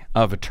coterie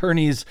of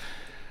attorneys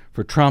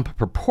for Trump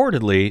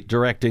purportedly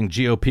directing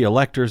GOP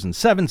electors in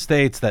 7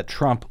 states that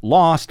Trump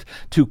lost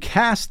to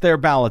cast their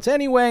ballots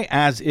anyway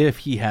as if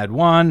he had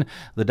won.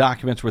 The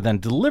documents were then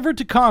delivered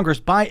to Congress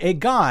by a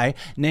guy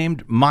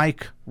named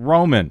Mike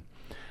Roman,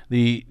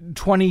 the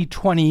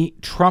 2020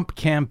 Trump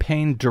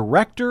campaign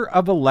director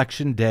of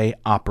Election Day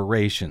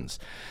operations.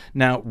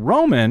 Now,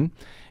 Roman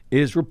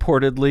is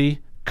reportedly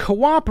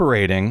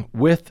cooperating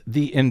with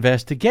the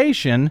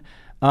investigation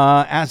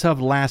as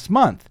of last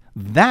month.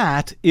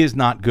 That is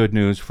not good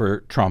news for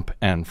Trump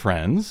and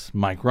friends.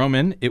 Mike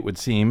Roman, it would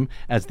seem,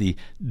 as the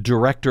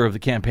director of the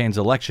campaign's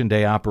Election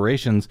Day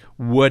operations,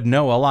 would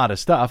know a lot of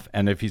stuff,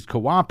 and if he's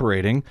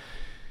cooperating,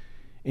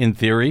 in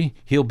theory,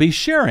 he'll be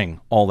sharing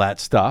all that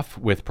stuff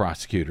with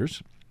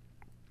prosecutors.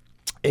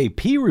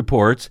 AP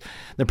reports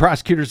the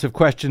prosecutors have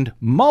questioned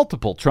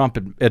multiple Trump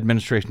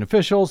administration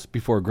officials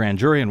before a grand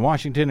jury in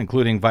Washington,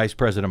 including Vice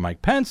President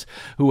Mike Pence,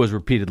 who was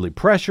repeatedly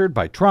pressured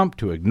by Trump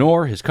to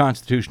ignore his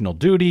constitutional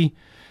duty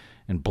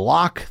and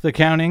block the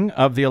counting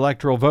of the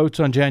electoral votes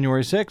on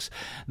January 6.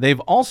 They've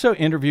also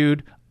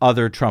interviewed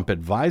other Trump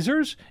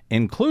advisors,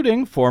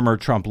 including former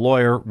Trump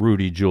lawyer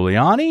Rudy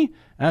Giuliani,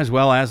 as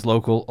well as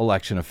local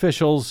election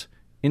officials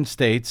in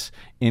states,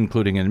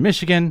 including in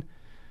Michigan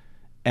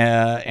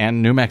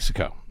and New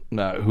Mexico.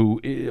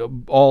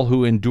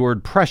 who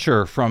endured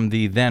pressure from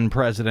the then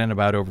president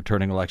about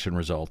overturning election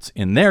results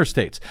in their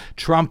states.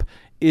 Trump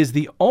is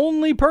the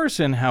only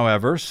person,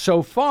 however,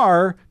 so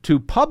far to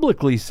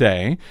publicly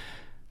say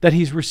that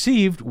he's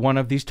received one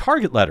of these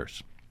target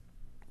letters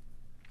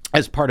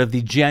as part of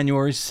the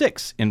January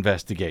 6th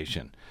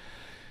investigation.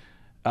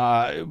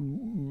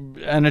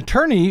 An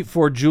attorney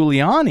for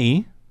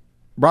Giuliani,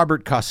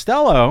 Robert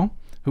Costello,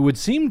 who would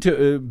seem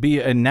to be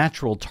a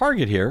natural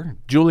target here,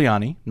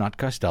 Giuliani, not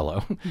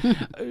Costello,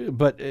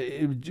 but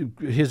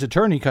his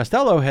attorney,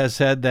 Costello, has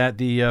said that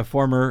the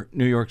former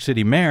New York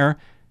City mayor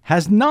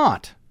has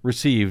not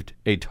received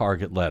a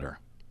target letter,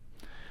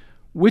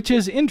 which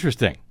is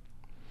interesting.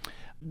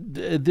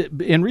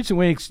 In recent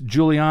weeks,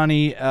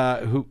 Giuliani,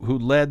 who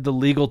led the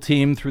legal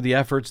team through the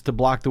efforts to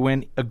block the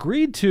win,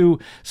 agreed to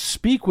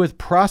speak with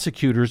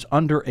prosecutors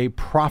under a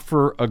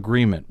proffer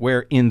agreement,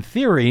 where, in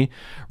theory,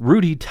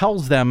 Rudy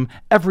tells them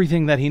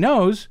everything that he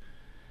knows,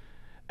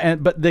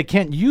 but they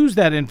can't use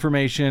that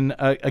information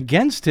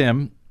against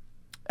him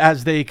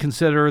as they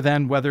consider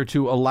then whether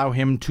to allow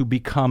him to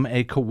become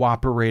a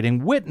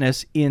cooperating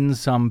witness in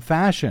some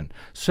fashion.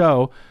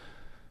 So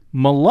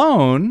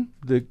Malone,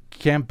 the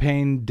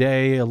campaign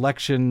day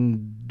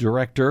election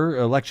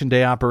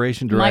day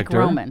operation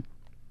director.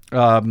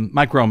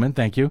 Mike Roman,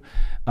 thank you.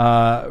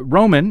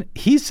 Roman,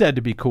 he's said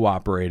to be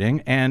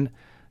cooperating, and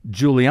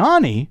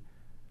Giuliani,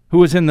 who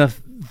was in he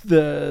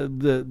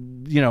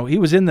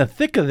was in the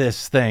thick of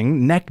this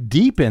thing, neck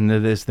deep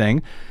into this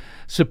thing,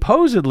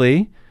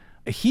 supposedly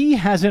he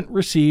hasn't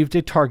received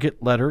a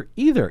target letter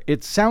either.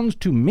 It sounds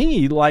to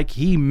me like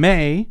he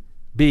may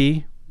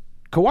be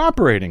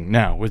cooperating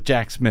now with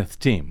Jack Smith's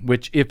team,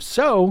 which, if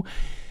so,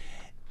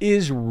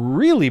 is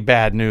really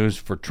bad news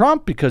for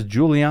Trump, because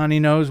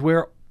Giuliani knows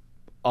where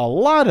a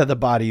lot of the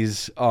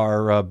bodies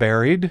are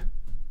buried,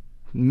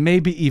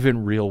 maybe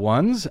even real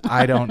ones.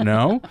 I don't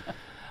know.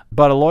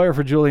 But a lawyer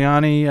for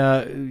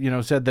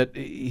Giuliani, said that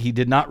he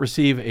did not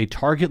receive a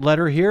target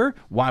letter here.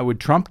 Why would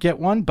Trump get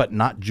one, but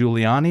not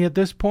Giuliani at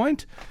this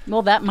point?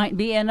 Well, that might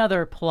be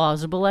another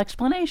plausible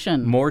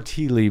explanation. More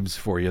tea leaves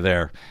for you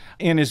there.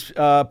 In his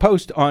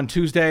post on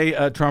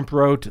Tuesday, Trump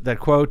wrote that,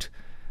 quote,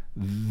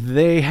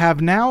 "They have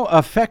now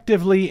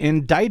effectively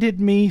indicted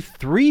me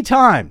 3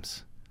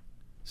 times.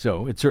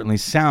 So it certainly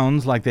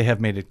sounds like they have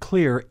made it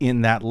clear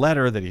in that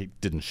letter that he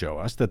didn't show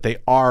us that they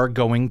are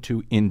going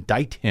to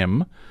indict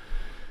him,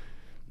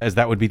 as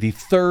that would be the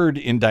 3rd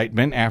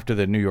indictment after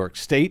the New York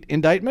State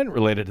indictment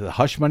related to the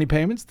hush money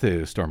payments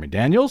to Stormy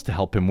Daniels to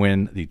help him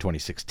win the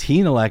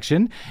 2016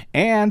 election,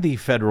 and the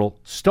federal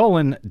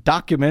stolen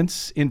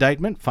documents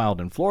indictment filed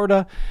in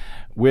Florida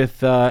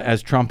with,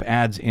 as Trump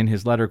adds in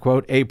his letter,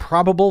 quote, "a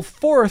probable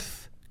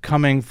 4th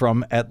coming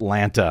from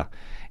Atlanta."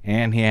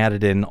 And he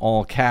added in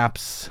all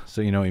caps,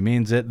 so you know he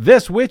means it,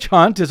 "This witch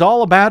hunt is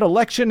all about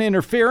election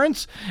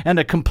interference and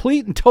a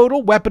complete and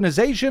total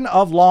weaponization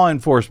of law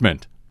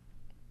enforcement."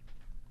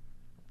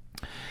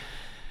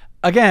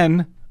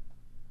 Again,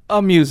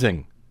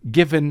 amusing,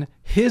 given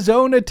his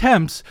own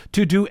attempts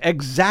to do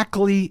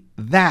exactly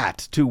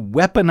that, to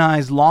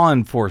weaponize law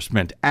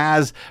enforcement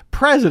as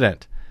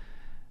president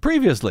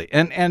previously,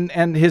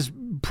 and his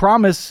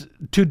promise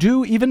to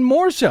do even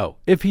more so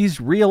if he's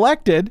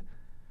reelected.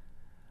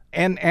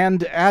 And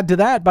add to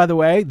that, by the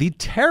way, the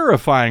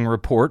terrifying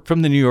report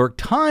from the New York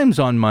Times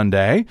on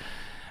Monday.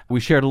 We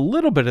shared a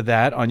little bit of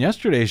that on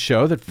yesterday's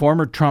show, that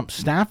former Trump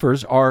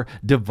staffers are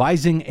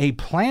devising a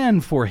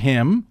plan for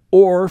him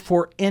or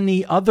for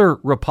any other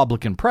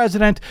Republican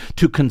president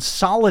to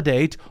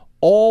consolidate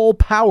all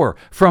power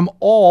from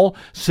all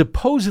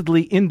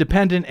supposedly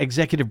independent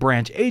executive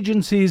branch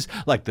agencies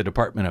like the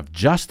Department of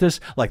Justice,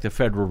 like the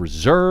Federal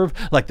Reserve,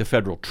 like the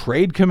Federal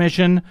Trade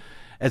Commission,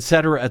 et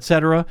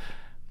cetera,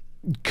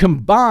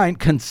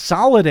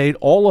 consolidate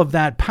all of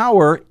that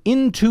power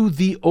into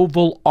the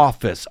Oval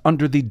Office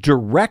under the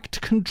direct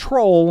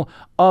control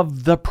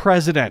of the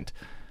president,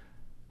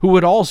 who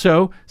would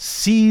also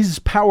seize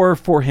power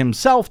for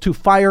himself to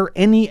fire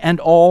any and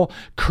all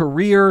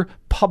career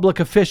public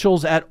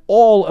officials at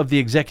all of the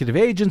executive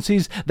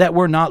agencies that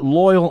were not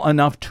loyal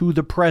enough to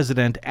the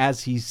president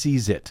as he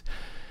sees it.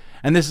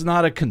 And this is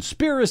not a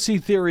conspiracy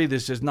theory.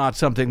 This is not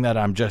something that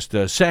I'm just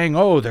saying,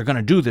 oh, they're going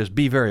to do this,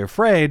 be very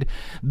afraid.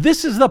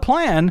 This is the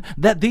plan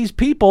that these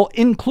people,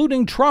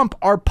 including Trump,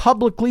 are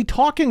publicly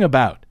talking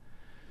about.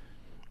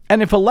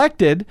 And if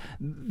elected,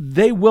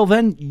 they will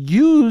then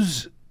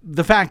use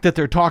the fact that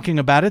they're talking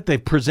about it,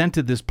 they've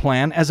presented this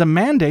plan as a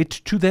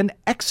mandate to then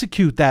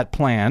execute that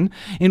plan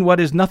in what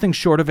is nothing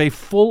short of a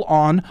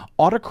full-on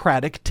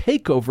autocratic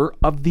takeover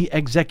of the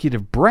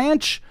executive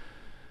branch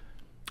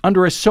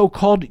under a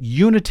so-called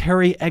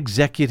unitary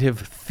executive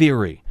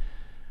theory.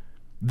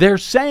 They're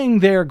saying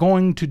they're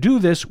going to do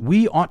this.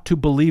 We ought to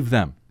believe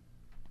them.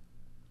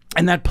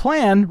 And that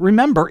plan,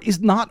 remember,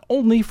 is not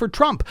only for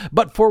Trump,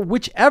 but for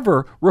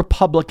whichever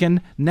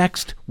Republican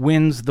next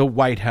wins the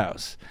White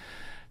House.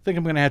 I think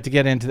I'm going to have to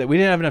get into that. We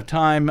didn't have enough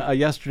time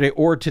yesterday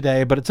or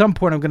today, but at some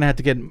point I'm going to have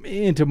to get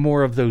into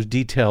more of those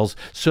details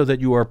so that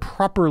you are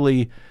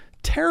properly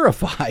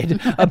terrified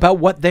about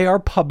what they are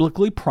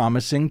publicly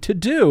promising to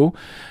do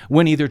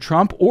when either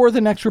Trump or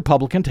the next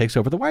Republican takes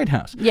over the White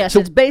House. Yes, so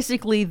it's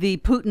basically the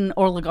Putin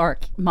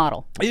oligarch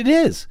model. It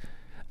is.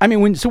 I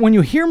mean, when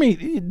you hear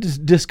me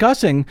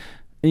discussing,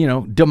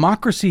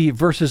 democracy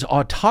versus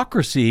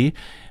autocracy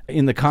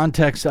in the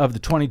context of the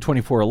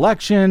 2024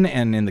 election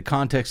and in the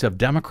context of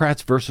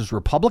Democrats versus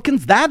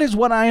Republicans, that is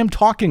what I am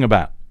talking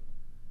about.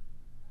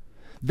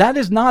 That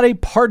is not a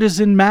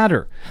partisan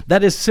matter.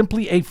 That is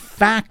simply a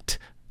fact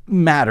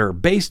matter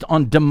based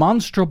on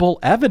demonstrable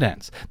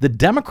evidence. The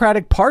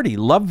Democratic Party,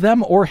 love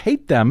them or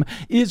hate them,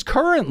 is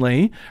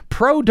currently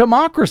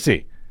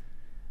pro-democracy.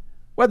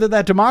 Whether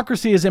that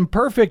democracy is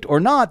imperfect or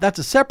not, that's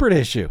a separate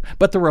issue.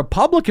 But the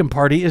Republican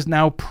Party is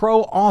now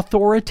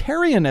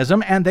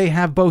pro-authoritarianism, and they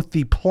have both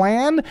the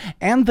plan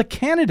and the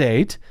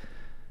candidate,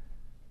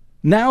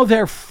 now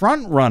their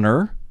front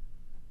runner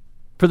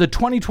for the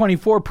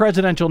 2024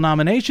 presidential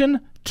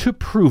nomination, to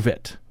prove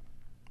it.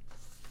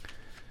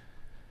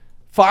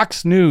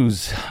 Fox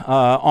News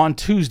on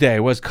Tuesday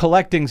was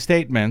collecting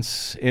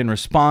statements in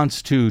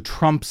response to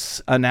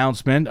Trump's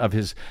announcement of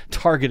his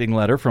targeting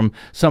letter from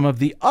some of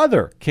the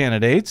other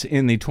candidates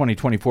in the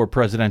 2024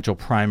 presidential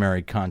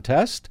primary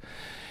contest.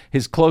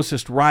 His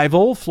closest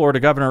rival, Florida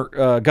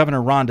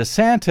Governor Ron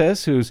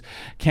DeSantis, whose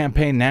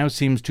campaign now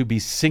seems to be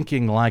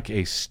sinking like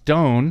a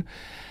stone,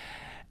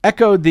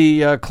 echoed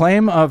the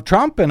claim of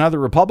Trump and other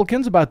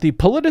Republicans about the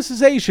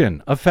politicization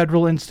of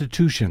federal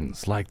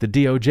institutions like the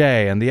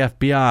DOJ and the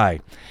FBI,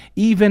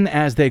 even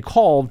as they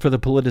called for the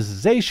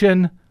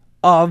politicization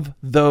of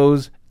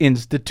those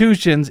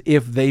institutions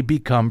if they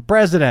become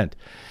president.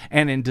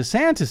 And in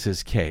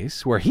DeSantis's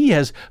case, where he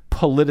has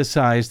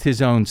politicized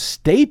his own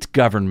state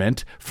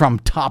government from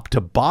top to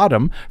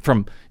bottom,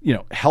 from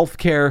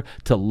healthcare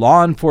to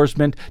law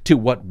enforcement to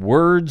what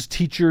words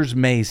teachers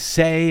may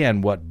say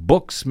and what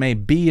books may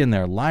be in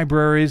their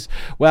libraries,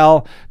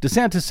 well,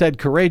 DeSantis said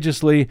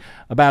courageously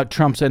about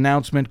Trump's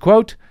announcement,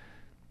 quote,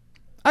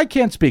 "I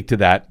can't speak to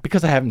that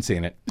because I haven't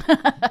seen it."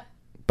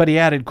 But he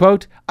added,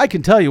 quote, "I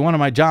can tell you one of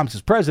my jobs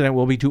as president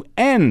will be to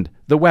end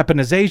the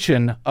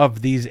weaponization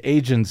of these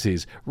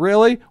agencies."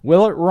 Really?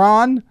 Will it,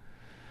 Ron?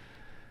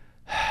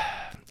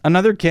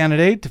 Another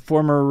candidate,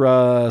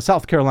 former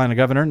South Carolina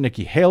Governor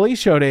Nikki Haley,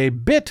 showed a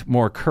bit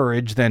more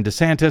courage than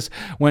DeSantis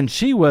when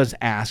she was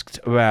asked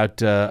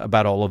about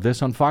all of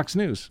this on Fox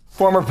News.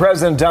 Former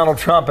President Donald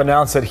Trump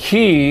announced that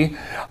he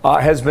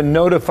has been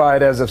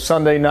notified as of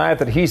Sunday night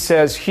that he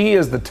says he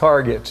is the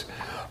target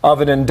of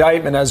an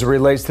indictment as it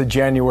relates to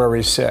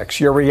January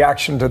 6th. Your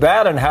reaction to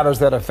that, and how does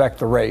that affect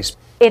the race?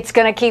 It's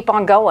going to keep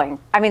on going.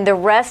 I mean, the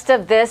rest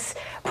of this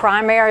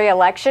primary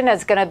election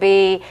is going to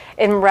be,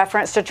 in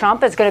reference to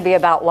Trump, is going to be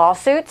about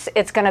lawsuits.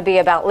 It's going to be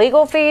about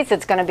legal fees.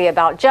 It's going to be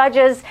about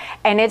judges.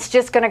 And it's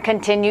just going to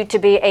continue to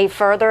be a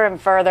further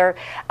and further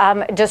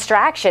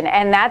distraction.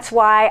 And that's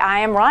why I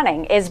am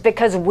running, is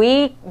because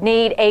we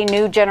need a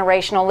new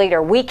generational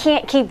leader. We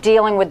can't keep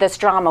dealing with this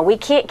drama. We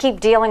can't keep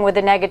dealing with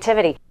the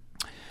negativity.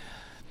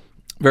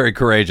 Very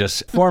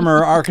courageous.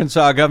 Former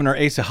Arkansas Governor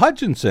Asa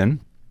Hutchinson,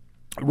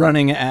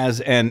 running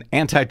as an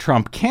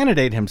anti-Trump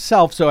candidate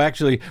himself, so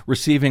actually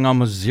receiving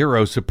almost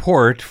zero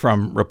support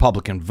from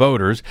Republican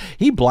voters.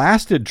 He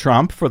blasted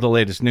Trump for the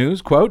latest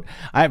news. Quote,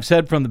 "I have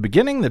said from the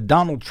beginning that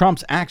Donald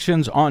Trump's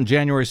actions on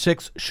January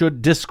 6th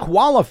should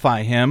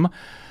disqualify him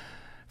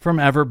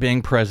from ever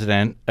being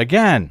president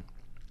again.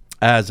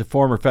 As a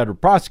former federal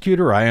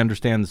prosecutor, I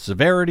understand the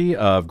severity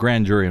of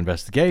grand jury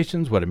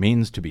investigations, what it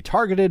means to be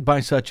targeted by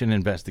such an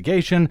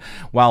investigation.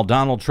 While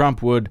Donald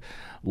Trump would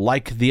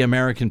like the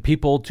American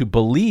people to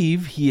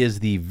believe he is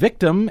the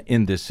victim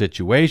in this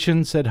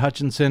situation," said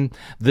Hutchinson,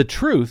 "the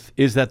truth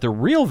is that the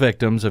real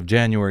victims of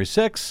January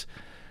 6th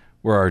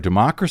were our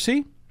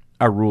democracy,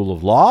 our rule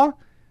of law,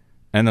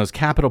 and those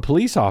Capitol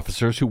police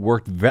officers who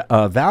worked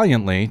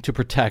valiantly to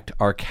protect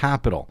our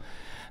Capitol."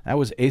 That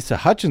was Asa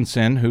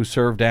Hutchinson, who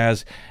served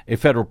as a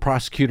federal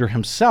prosecutor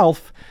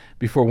himself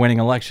before winning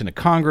election to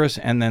Congress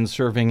and then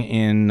serving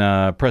in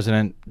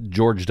President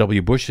George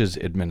W. Bush's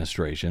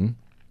administration.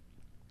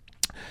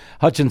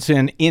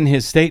 Hutchinson, in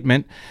his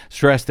statement,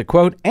 stressed that,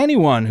 quote,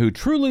 "Anyone who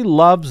truly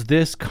loves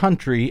this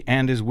country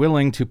and is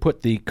willing to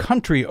put the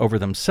country over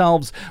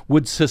themselves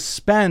would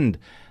suspend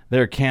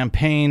their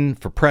campaign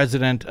for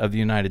president of the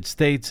United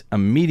States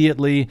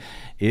immediately.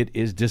 It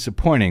is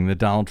disappointing that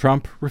Donald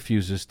Trump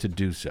refuses to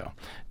do so."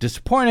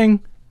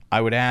 Disappointing,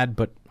 I would add,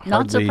 but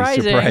hardly not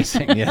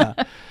surprising. Yeah.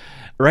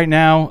 Right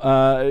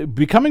now,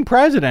 becoming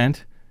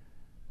president,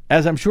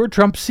 as I'm sure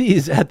Trump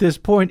sees at this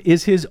point,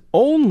 is his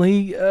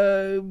only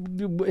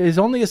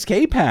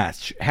escape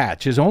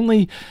hatch, his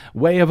only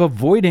way of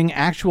avoiding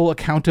actual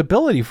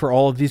accountability for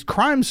all of these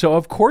crimes. So,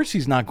 of course,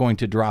 he's not going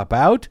to drop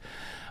out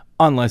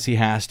unless he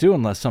has to,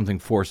 unless something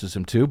forces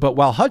him to. But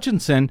while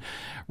Hutchinson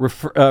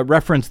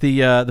referenced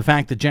the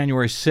fact that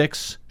January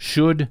 6th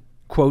should,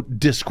 quote,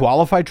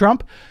 disqualify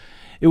Trump,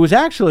 it was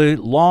actually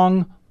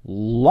long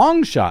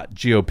shot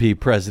GOP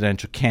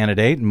presidential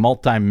candidate and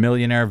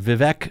multimillionaire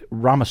Vivek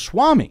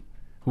Ramaswamy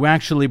who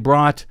actually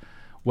brought,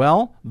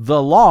 well,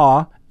 the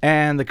law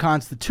and the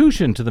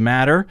Constitution to the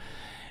matter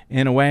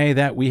in a way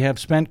that we have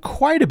spent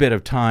quite a bit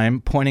of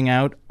time pointing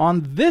out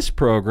on this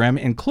program,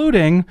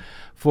 including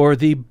for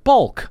the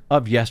bulk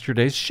of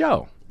yesterday's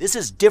show. This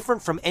is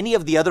different from any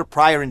of the other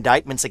prior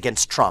indictments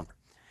against Trump.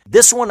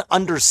 This one,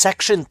 under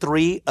Section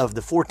 3 of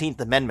the 14th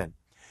Amendment,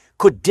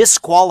 could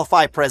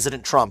disqualify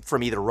President Trump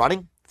from either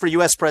running for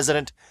U.S.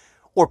 president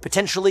or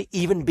potentially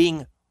even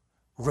being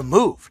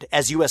removed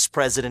as U.S.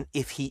 president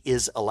if he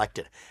is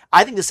elected.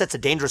 I think this sets a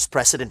dangerous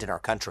precedent in our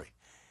country.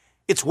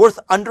 It's worth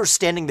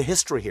understanding the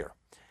history here.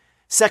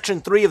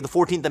 Section 3 of the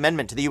 14th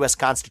Amendment to the U.S.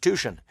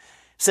 Constitution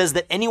says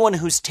that anyone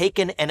who's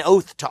taken an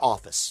oath to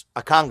office,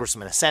 a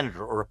congressman, a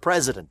senator, or a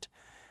president,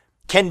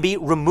 can be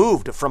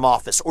removed from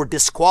office or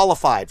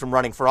disqualified from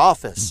running for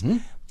office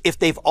if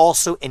they've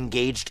also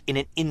engaged in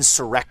an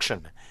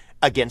insurrection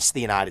against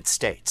the United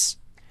States.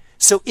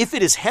 So if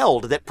it is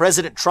held that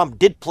President Trump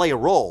did play a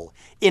role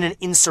in an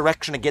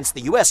insurrection against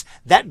the U.S.,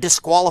 that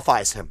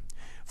disqualifies him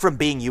from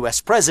being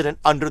U.S. president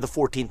under the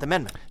 14th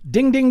Amendment.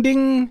 Ding, ding,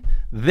 ding.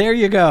 There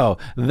you go.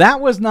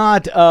 That was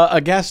not a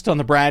guest on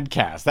the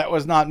BradCast. That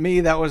was not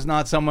me. That was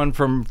not someone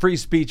from Free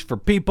Speech for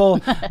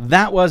People.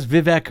 That was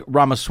Vivek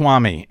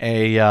Ramaswamy,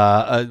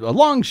 a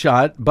long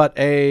shot, but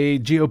a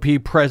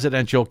GOP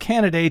presidential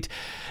candidate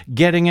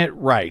getting it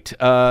right.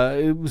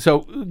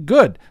 So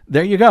good.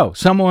 There you go.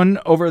 Someone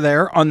over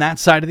there on that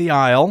side of the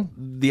aisle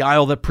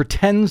that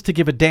pretends to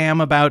give a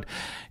damn about,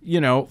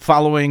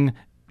 following,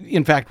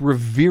 in fact,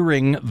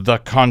 revering the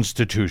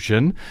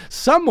Constitution.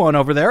 Someone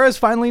over there has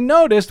finally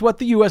noticed what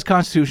the U.S.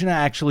 Constitution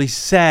actually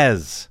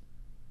says.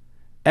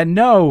 And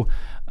no,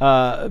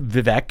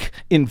 Vivek,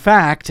 in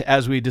fact,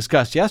 as we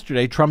discussed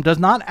yesterday, Trump does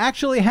not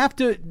actually have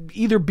to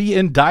either be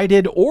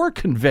indicted or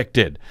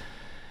convicted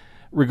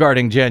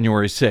regarding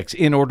January 6th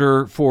in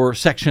order for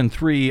Section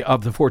 3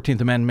 of the 14th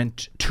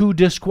Amendment to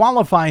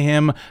disqualify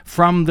him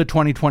from the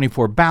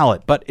 2024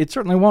 ballot. But it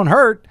certainly won't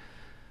hurt.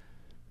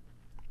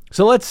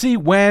 So let's see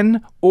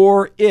when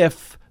or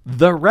if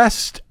the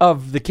rest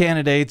of the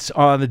candidates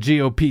on the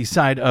GOP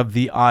side of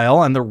the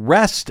aisle and the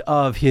rest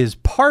of his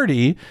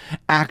party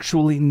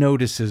actually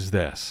notices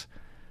this.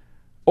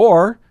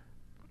 Or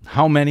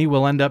how many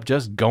will end up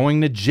just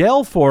going to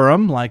jail for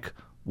him, like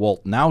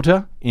Walt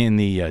Nauta in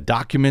the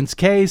Documents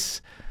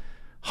case,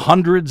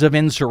 hundreds of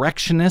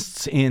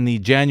insurrectionists in the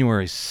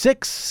January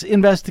 6th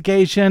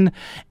investigation,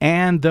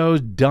 and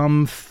those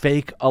dumb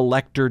fake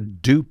elector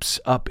dupes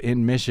up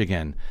in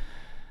Michigan,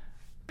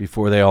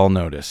 before they all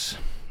notice.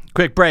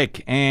 Quick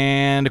break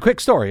and a quick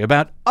story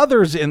about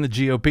others in the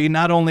GOP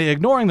not only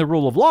ignoring the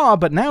rule of law,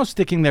 but now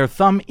sticking their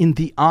thumb in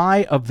the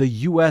eye of the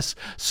U.S.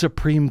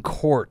 Supreme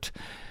Court.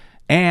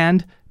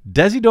 And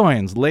Desi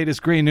Doyen's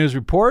latest Green News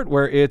Report,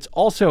 where it's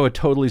also a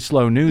totally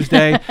slow news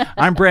day.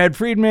 I'm Brad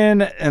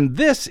Friedman, and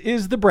this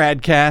is the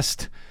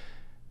BradCast.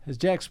 Has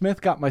Jack Smith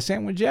got my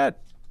sandwich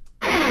yet?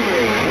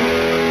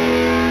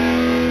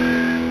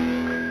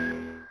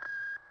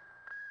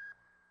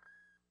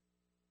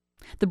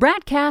 The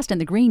BradCast and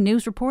the Green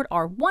News Report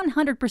are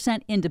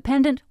 100%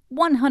 independent,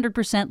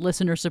 100%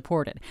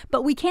 listener-supported.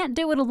 But we can't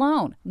do it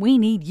alone. We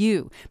need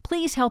you.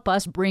 Please help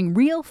us bring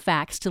real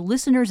facts to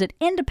listeners at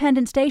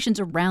independent stations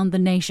around the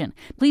nation.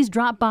 Please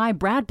drop by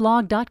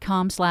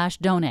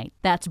bradblog.com/donate.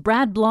 That's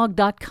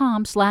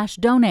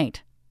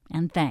bradblog.com/donate.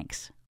 And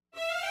thanks.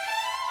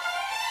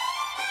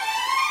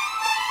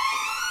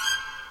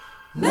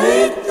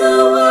 Make the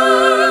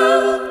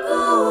world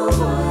go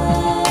away.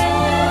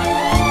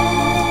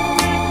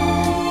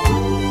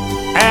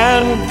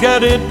 And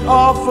get it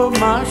off of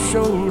my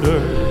shoulder.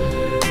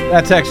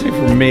 That's actually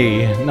for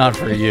me, not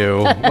for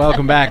you.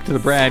 Welcome back to the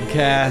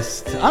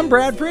BradCast. I'm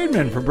Brad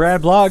Friedman from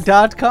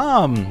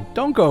bradblog.com.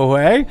 Don't go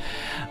away.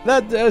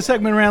 That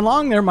segment ran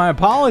long there. My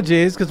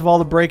apologies because of all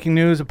the breaking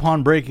news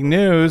upon breaking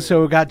news.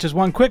 So we got just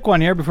one quick one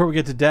here before we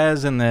get to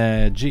Des and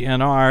the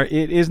GNR.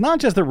 It is not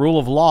just the rule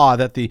of law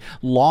that the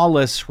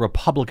lawless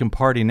Republican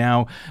Party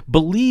now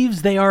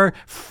believes they are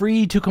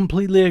free to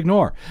completely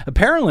ignore.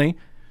 Apparently,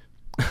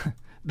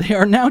 they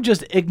are now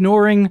just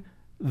ignoring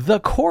the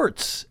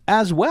courts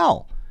as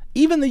well.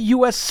 Even the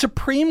U.S.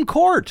 Supreme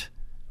Court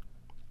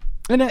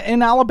in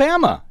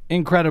Alabama,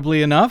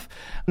 incredibly enough.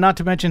 Not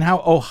to mention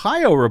how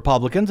Ohio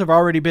Republicans have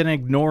already been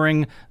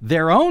ignoring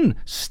their own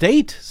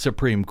state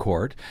Supreme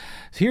Court.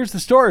 Here's the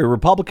story.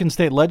 Republican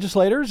state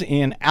legislators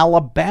in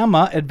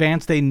Alabama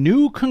advanced a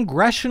new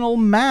congressional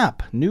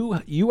map, new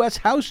U.S.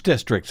 House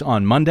districts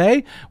on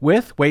Monday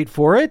with, wait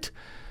for it,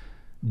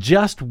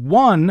 just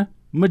one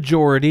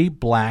majority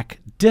black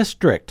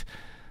district,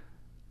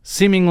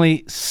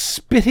 seemingly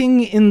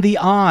spitting in the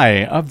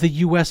eye of the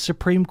U.S.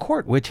 Supreme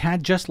Court, which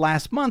had just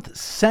last month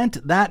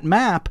sent that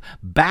map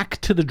back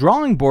to the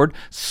drawing board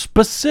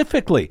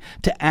specifically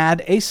to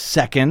add a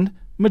second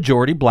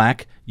majority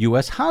black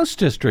U.S. House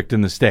district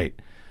in the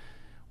state,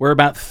 where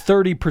about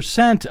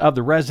 30% of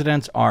the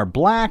residents are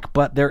black,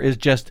 but there is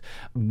just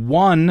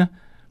one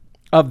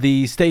of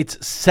the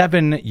state's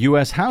 7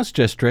 U.S. House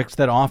districts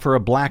that offer a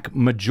black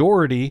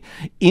majority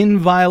in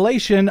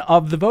violation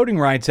of the Voting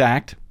Rights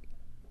Act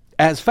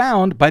as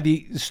found by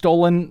the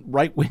stolen,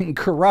 right-wing,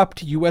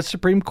 corrupt U.S.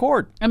 Supreme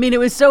Court. I mean, it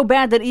was so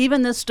bad that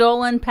even the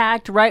stolen,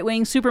 packed,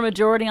 right-wing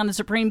supermajority on the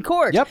Supreme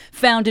Court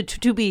found it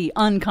to be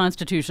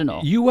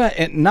unconstitutional.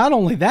 And not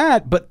only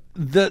that, but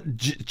the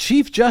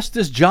Chief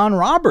Justice John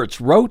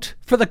Roberts wrote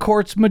for the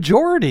court's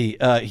majority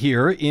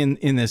here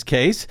in this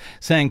case,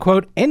 saying,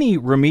 quote, any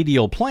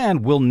remedial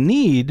plan will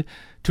need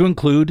to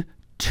include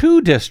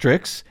 2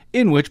 districts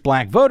in which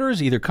black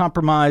voters either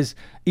comprise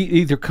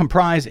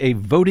a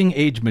voting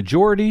age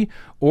majority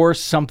or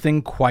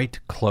something quite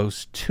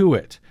close to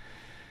it.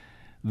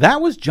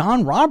 That was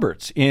John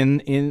Roberts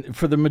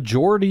for the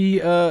majority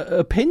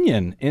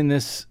opinion in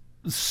this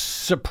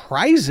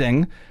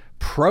surprising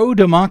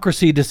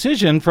pro-democracy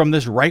decision from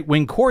this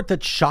right-wing court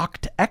that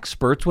shocked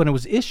experts when it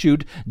was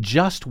issued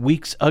just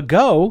weeks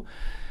ago.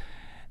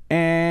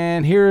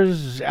 And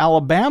here's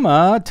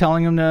Alabama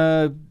telling them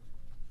to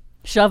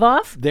shove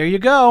off. There you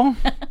go.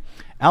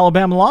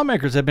 Alabama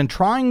lawmakers have been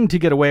trying to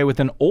get away with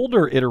an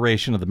older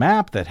iteration of the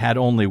map that had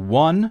only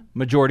 1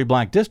 majority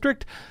black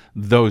district.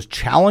 Those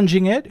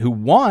challenging it, who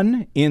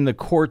won in the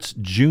court's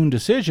June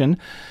decision,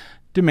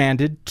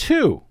 demanded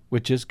 2,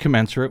 which is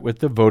commensurate with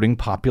the voting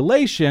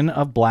population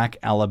of black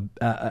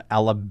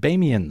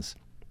Alabamians.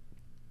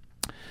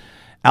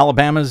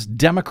 Alabama's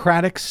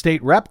Democratic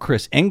state rep,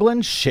 Chris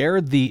England,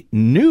 shared the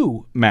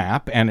new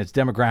map and its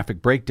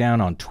demographic breakdown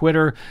on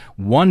Twitter.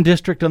 1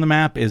 district on the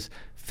map is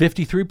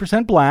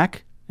 53%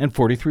 black and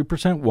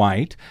 43%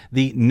 white.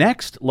 The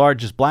next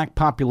largest black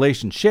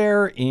population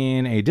share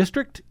in a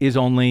district is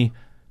only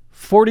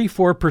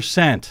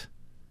 44%,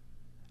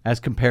 as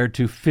compared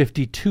to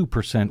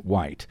 52%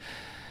 white.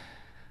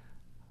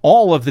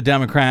 All of the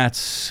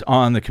Democrats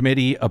on the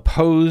committee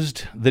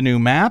opposed the new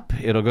map.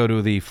 It'll go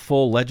to the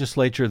full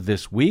legislature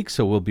this week,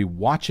 so we'll be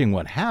watching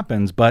what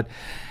happens. But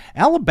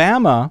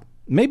Alabama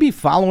may be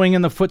following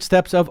in the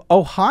footsteps of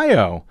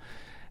Ohio,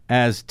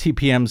 as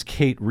TPM's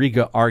Kate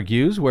Riga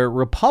argues, where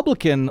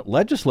Republican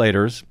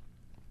legislators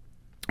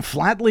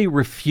flatly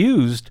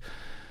refused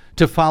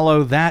to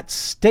follow that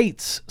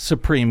state's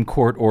Supreme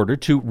Court order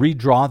to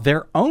redraw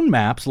their own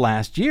maps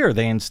last year.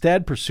 They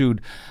instead pursued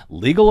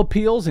legal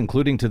appeals,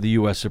 including to the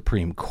U.S.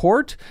 Supreme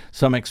Court.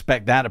 Some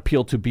expect that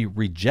appeal to be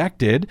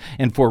rejected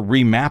and for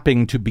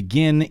remapping to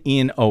begin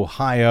in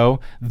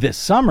Ohio this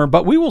summer.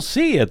 But we will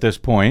see at this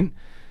point.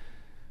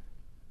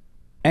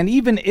 And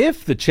even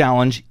if the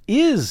challenge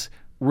is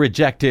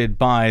rejected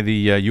by the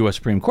U.S.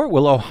 Supreme Court,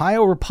 will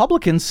Ohio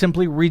Republicans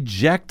simply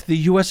reject the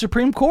U.S.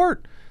 Supreme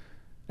Court,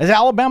 as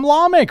Alabama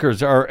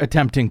lawmakers are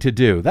attempting to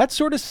do? That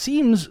sort of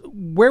seems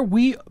where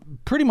we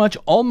pretty much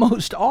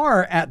almost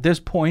are at this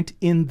point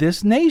in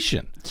this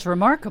nation. It's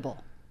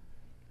remarkable.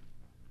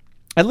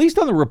 At least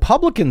on the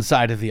Republican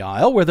side of the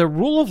aisle, where the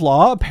rule of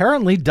law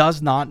apparently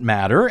does not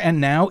matter,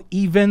 and now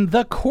even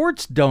the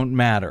courts don't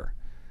matter.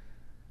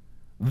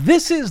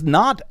 This is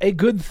not a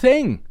good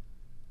thing.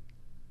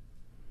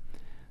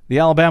 The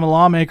Alabama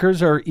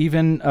lawmakers are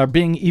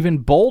being even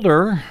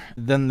bolder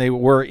than they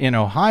were in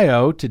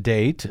Ohio to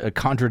date,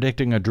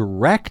 contradicting a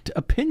direct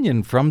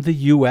opinion from the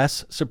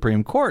U.S.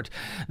 Supreme Court.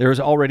 There is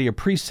already a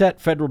preset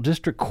federal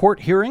district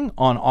court hearing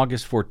on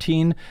August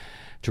 14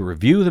 to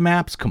review the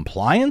map's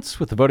compliance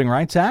with the Voting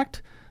Rights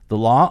Act, the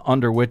law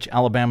under which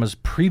Alabama's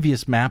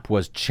previous map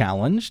was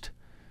challenged.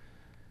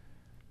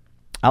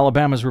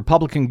 Alabama's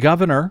Republican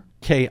governor,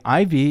 Kay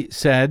Ivey,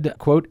 said,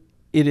 quote,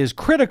 "It is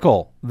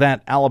critical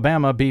that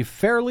Alabama be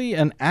fairly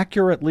and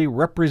accurately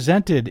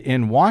represented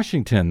in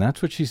Washington."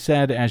 That's what she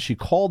said as she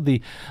called the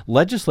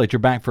legislature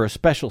back for a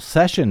special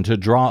session to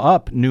draw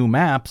up new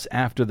maps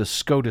after the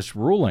SCOTUS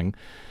ruling.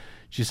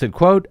 She said,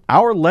 quote,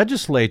 "Our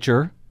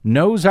legislature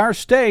knows our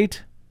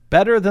state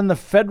better than the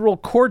federal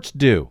courts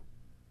do."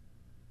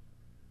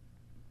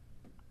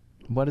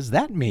 What does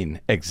that mean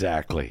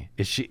exactly?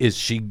 Is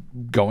she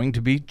going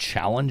to be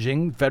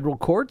challenging federal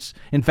courts?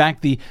 In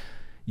fact, the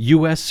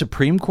U.S.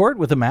 Supreme Court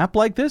with a map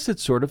like this, it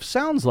sort of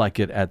sounds like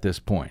it at this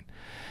point.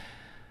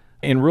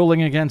 In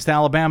ruling against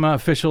Alabama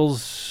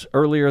officials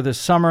earlier this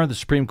summer, the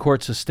Supreme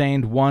Court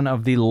sustained one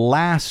of the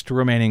last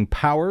remaining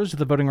powers of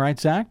the Voting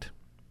Rights Act.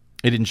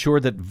 It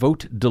ensured that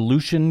vote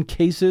dilution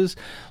cases,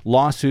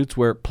 lawsuits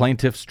where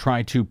plaintiffs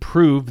try to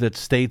prove that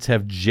states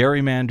have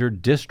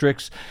gerrymandered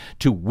districts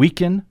to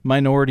weaken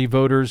minority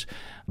voters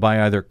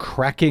by either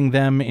cracking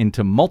them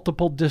into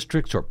multiple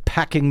districts or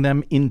packing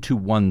them into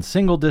one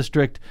single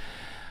district.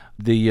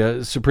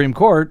 The Supreme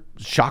Court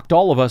shocked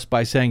all of us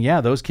by saying,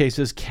 yeah, those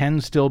cases can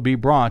still be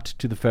brought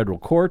to the federal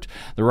court.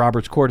 The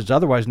Roberts Court is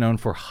otherwise known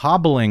for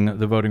hobbling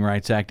the Voting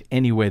Rights Act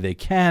any way they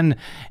can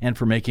and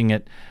for making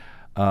it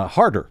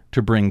harder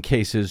to bring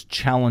cases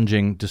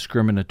challenging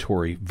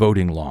discriminatory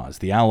voting laws.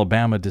 The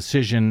Alabama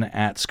decision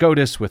at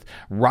SCOTUS, with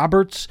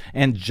Roberts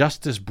and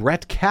Justice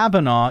Brett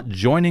Kavanaugh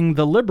joining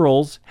the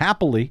liberals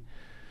happily,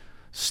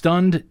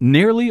 stunned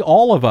nearly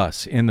all of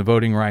us in the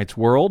voting rights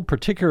world,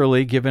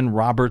 particularly given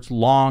Roberts'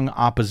 long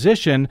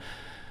opposition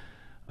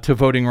to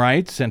voting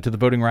rights and to the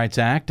Voting Rights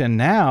Act. And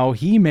now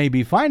he may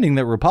be finding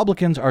that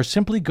Republicans are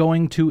simply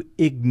going to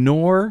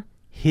ignore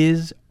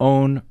his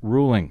own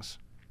rulings.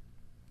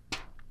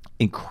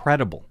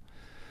 incredible.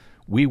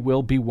 We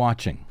will be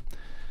watching.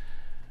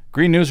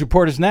 Green News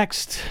Report is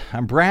next.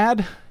 I'm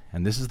Brad,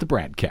 and this is the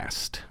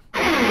BradCast.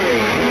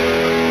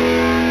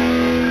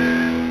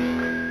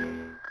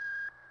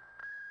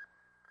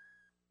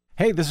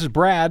 Hey, this is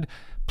Brad.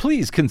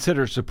 Please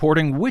consider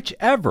supporting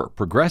whichever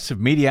progressive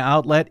media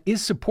outlet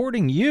is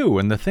supporting you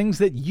and the things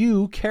that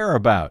you care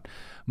about.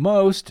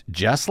 Most,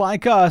 just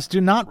like us,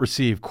 do not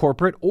receive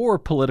corporate or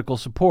political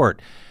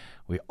support.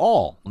 We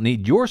all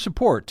need your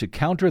support to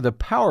counter the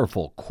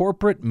powerful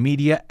corporate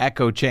media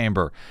echo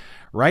chamber.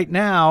 Right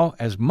now,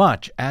 as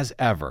much as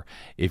ever.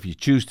 If you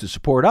choose to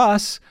support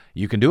us,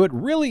 you can do it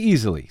really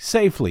easily,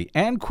 safely,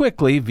 and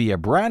quickly via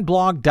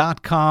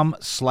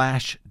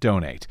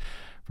bradblog.com/donate.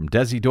 From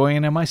Desi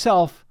Doyen and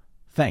myself,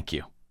 thank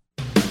you.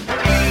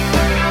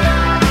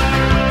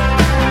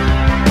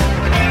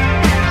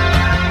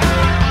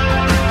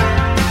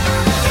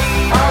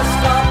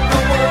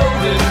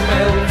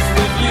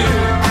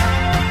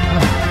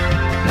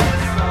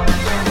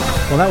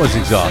 Well, that was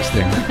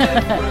exhausting.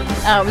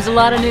 It was a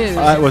lot of news.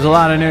 It was a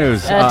lot of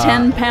news. A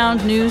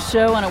 10-pound news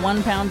show on a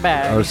 1-pound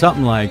bag. Or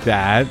something like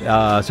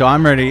that. So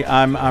I'm ready.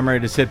 I'm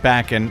ready to sit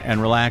back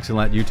and relax and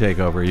let you take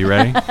over. Are you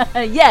ready?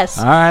 Yes.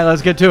 All right,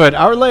 let's get to it.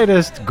 Our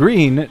latest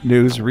Green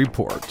News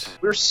Report.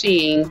 We're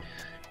seeing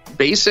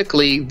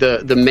basically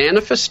the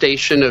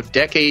manifestation of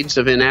decades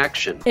of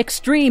inaction.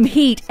 Extreme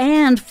heat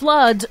and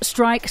floods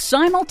strike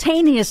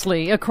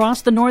simultaneously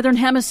across the Northern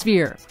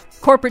Hemisphere.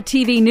 Corporate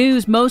TV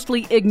news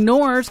mostly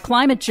ignores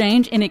climate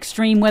change in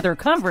extreme weather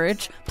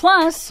coverage.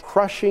 Plus,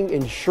 crushing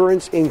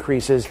insurance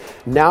increases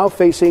now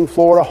facing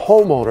Florida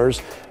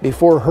homeowners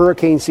before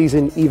hurricane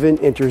season even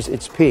enters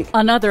its peak.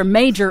 Another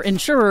major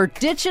insurer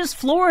ditches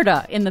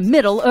Florida in the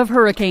middle of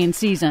hurricane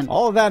season.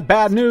 All of that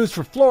bad news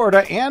for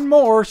Florida and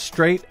more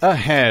straight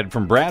ahead.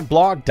 From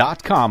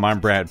BradBlog.com, I'm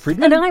Brad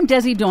Friedman. And I'm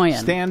Desi Doyen.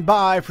 Stand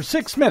by for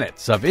 6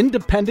 minutes of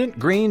independent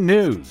green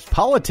news,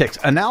 politics,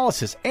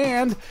 analysis,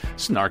 and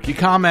snarky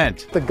comment.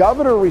 The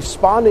governor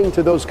responding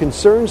to those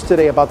concerns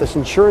today about this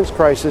insurance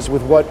crisis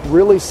with what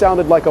really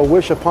sounded like a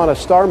wish upon a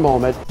star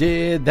moment.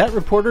 Did that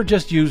reporter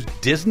just use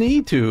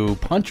Disney to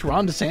punch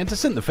Ron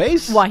DeSantis in the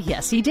face? Why,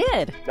 yes, he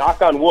did.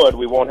 Knock on wood,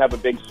 we won't have a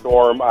big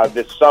storm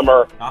this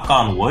summer. Knock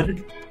on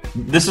wood?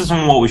 This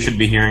isn't what we should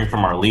be hearing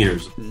from our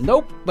leaders.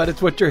 Nope, but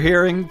it's what you're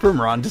hearing from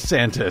Ron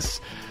DeSantis.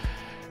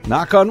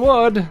 Knock on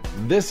wood,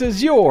 this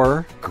is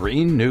your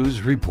Green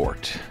News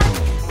Report.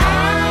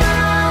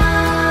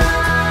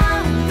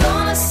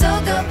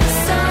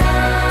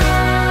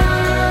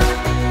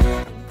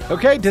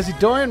 Okay, Desi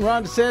Doyen,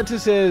 Ron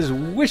DeSantis is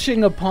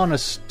wishing upon a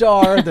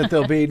star that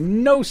there'll be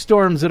no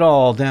storms at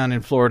all down in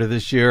Florida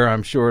this year.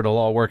 I'm sure it'll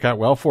all work out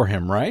well for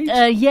him, right?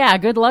 Yeah,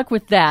 good luck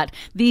with that.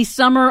 The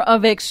summer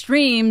of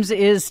extremes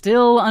is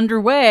still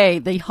underway.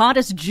 The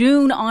hottest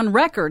June on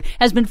record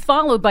has been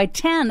followed by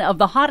 10 of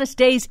the hottest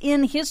days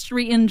in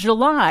history in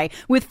July,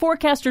 with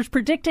forecasters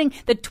predicting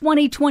that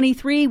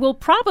 2023 will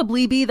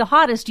probably be the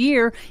hottest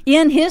year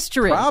in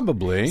history.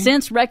 Probably.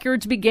 Since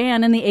records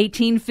began in the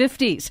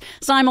 1850s.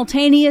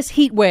 Simultaneous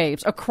heat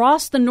waves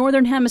across the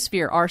Northern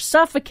Hemisphere are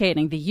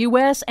suffocating the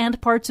U.S. and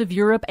parts of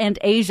Europe and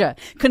Asia.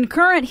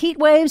 Concurrent heat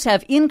waves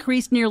have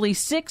increased nearly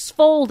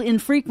 6-fold in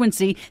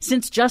frequency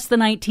since just the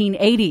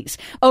 1980s.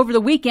 Over the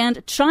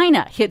weekend,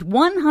 China hit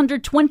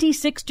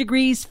 126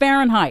 degrees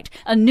Fahrenheit,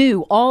 a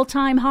new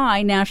all-time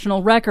high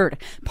national record.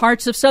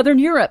 Parts of southern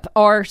Europe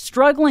are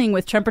struggling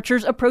with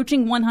temperatures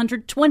approaching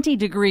 120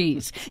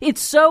 degrees.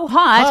 It's so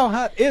hot. How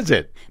hot is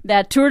it?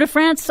 That Tour de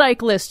France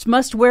cyclists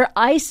must wear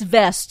ice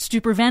vests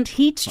to prevent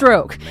heat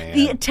stroke.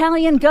 The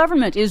Italian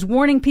government is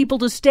warning people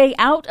to stay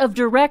out of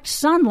direct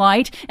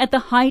sunlight at the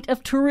height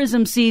of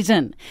tourism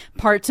season.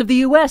 Parts of the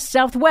U.S.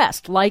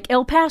 Southwest, like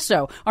El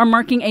Paso, are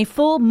marking a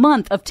full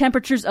month of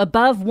temperatures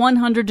above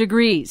 100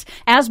 degrees.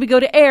 As we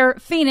go to air,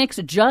 Phoenix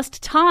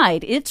just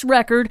tied its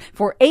record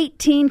for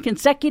 18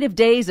 consecutive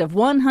days of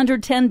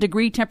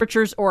 110-degree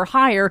temperatures or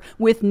higher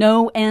with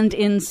no end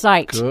in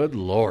sight. Good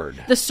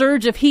Lord. The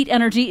surge of heat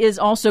energy is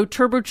also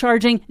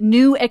turbocharging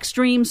new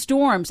extreme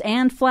storms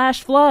and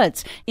flash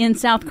floods. In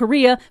South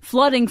Korea,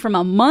 flooding from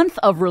a month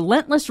of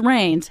relentless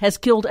rains has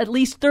killed at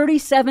least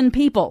 37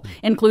 people,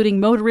 including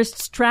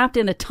motorists trapped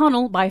in a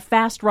tunnel by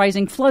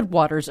fast-rising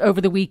floodwaters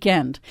over the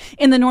weekend.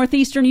 In the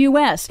northeastern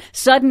U.S.,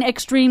 sudden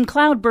extreme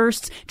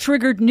cloudbursts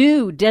triggered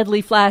new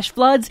deadly flash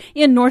floods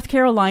in North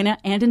Carolina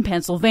and in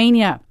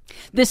Pennsylvania.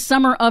 This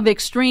summer of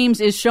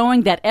extremes is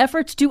showing that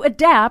efforts to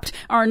adapt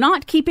are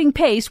not keeping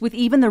pace with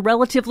even the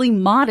relatively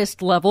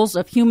modest levels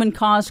of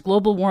human-caused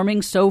global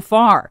warming so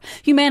far.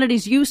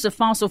 Humanity's use of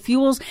fossil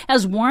fuels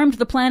has warmed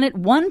the planet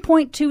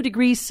 1.2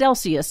 degrees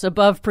Celsius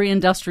above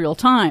pre-industrial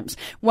times.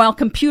 While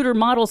computer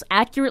models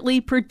accurately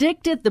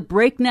predicted the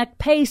breakneck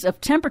pace of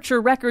temperature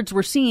records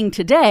we're seeing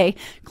today,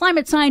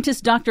 climate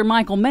scientist Dr.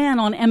 Michael Mann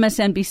on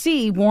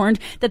MSNBC warned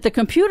that the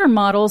computer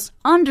models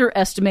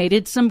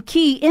underestimated some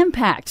key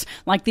impacts,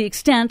 like the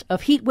extent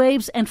of heat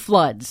waves and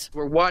floods.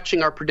 We're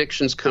watching our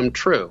predictions come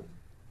true.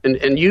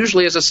 And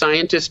usually as a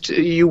scientist,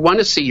 you want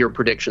to see your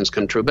predictions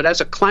come true. But as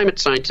a climate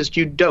scientist,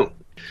 you don't.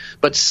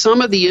 But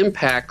some of the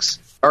impacts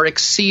are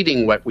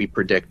exceeding what we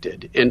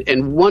predicted.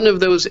 And one of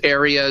those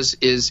areas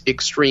is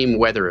extreme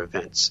weather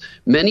events.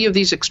 Many of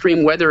these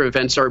extreme weather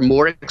events are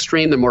more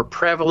extreme, they're more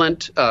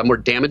prevalent, more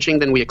damaging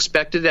than we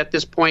expected at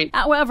this point.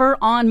 However,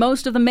 on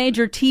most of the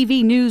major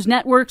TV news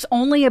networks,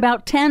 only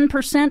about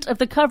 10% of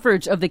the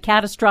coverage of the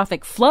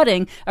catastrophic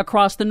flooding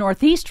across the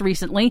Northeast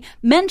recently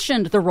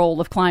mentioned the role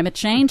of climate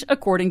change,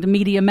 according to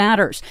Media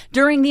Matters.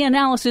 During the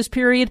analysis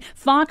period,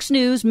 Fox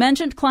News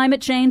mentioned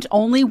climate change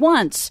only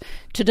once,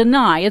 to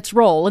deny its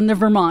role in the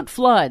Vermont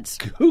floods.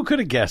 Who could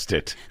have guessed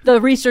it?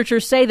 The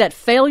researchers say that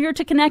failure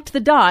to connect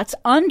the dots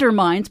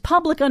undermines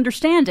public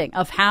understanding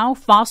of how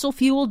fossil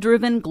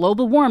fuel-driven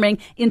global warming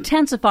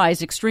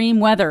intensifies extreme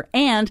weather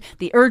and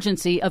the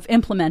urgency of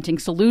implementing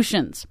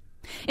solutions.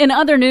 In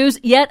other news,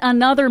 yet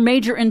another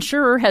major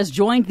insurer has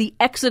joined the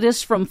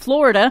exodus from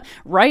Florida.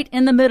 Right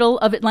in the middle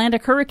of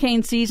Atlantic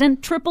hurricane season,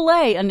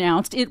 AAA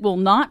announced it will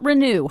not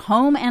renew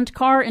home and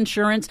car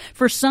insurance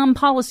for some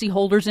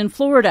policyholders in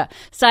Florida,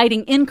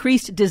 citing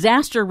increased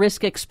disaster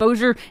risk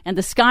exposure and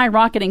the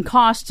skyrocketing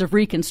costs of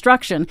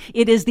reconstruction.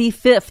 It is the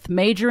fifth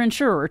major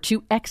insurer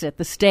to exit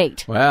the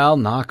state. Well,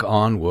 knock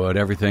on wood,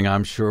 everything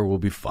I'm sure will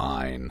be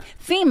fine.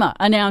 FEMA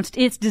announced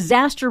its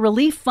disaster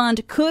relief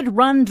fund could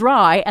run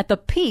dry at the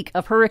peak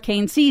of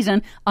hurricane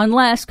season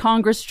unless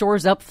Congress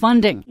shores up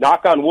funding.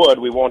 Knock on wood,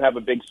 we won't have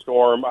a big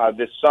storm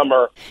this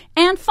summer.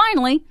 And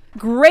finally,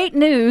 great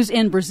news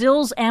in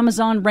Brazil's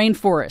Amazon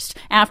rainforest.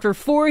 After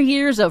 4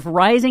 years of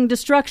rising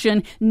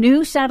destruction,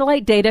 new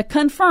satellite data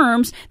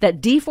confirms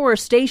that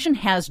deforestation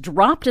has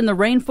dropped in the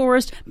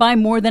rainforest by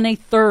more than a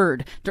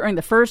third during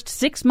the first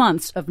 6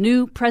 months of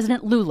new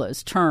President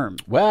Lula's term.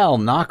 Well,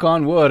 knock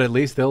on wood, at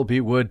least there'll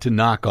be wood to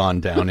knock on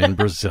down in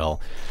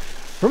Brazil.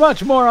 For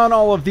much more on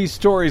all of these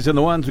stories and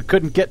the ones we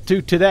couldn't get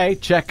to today,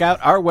 check out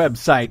our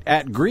website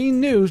at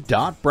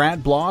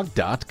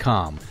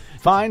greennews.bradblog.com.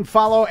 Find,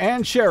 follow,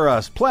 and share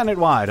us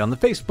planet-wide on the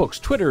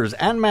Facebooks, Twitters,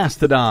 and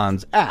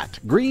Mastodons at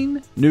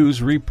Green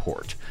News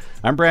Report.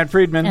 I'm Brad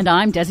Friedman. And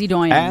I'm Desi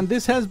Doyen. And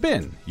this has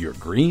been your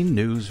Green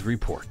News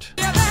Report.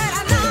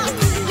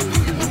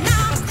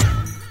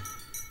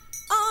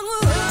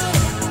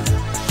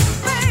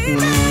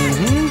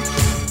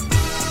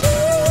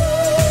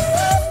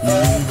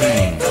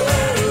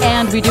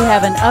 And we do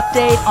have an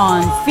update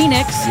on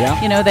Phoenix.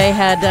 Yeah. You know, they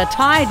had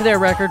tied their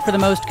record for the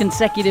most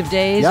consecutive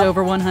days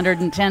over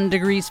 110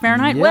 degrees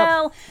Fahrenheit. Yep.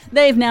 Well,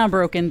 they've now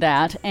broken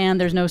that,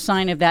 and there's no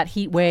sign of that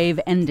heat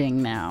wave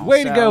ending now.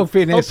 Way to go,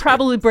 Phoenix. They'll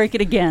probably break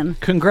it again.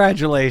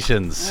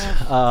 Congratulations.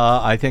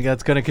 I think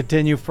that's going to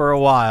continue for a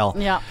while.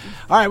 Yeah.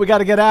 All right, we got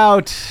to get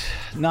out.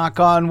 Knock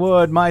on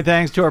wood. My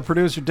thanks to our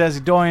producer,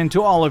 Desi Doyen,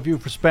 to all of you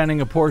for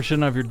spending a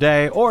portion of your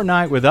day or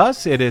night with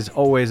us. It is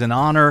always an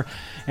honor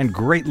and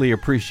greatly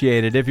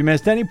appreciated. If you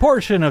missed any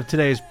portion of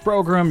today's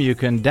program, you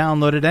can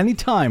download it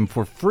anytime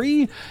for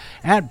free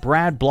at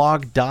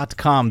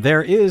bradblog.com.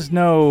 There is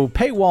no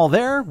paywall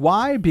there.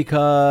 Why?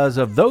 Because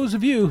of those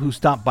of you who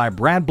stop by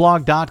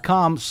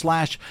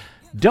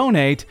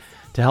bradblog.com/donate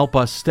to help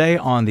us stay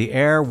on the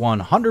air,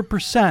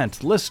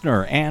 100%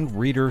 listener and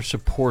reader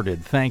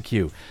supported. Thank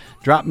you.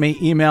 Drop me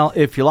email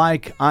if you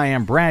like. I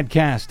am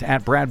BradCast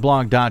at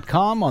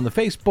bradblog.com. On the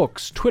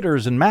Facebooks,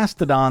 Twitters, and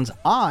Mastodons,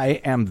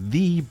 I am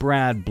the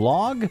Brad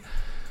Blog.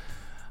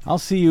 I'll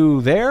see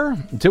you there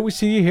until we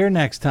see you here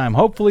next time.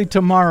 Hopefully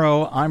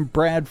tomorrow. I'm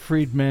Brad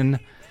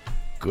Friedman.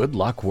 Good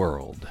luck,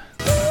 world.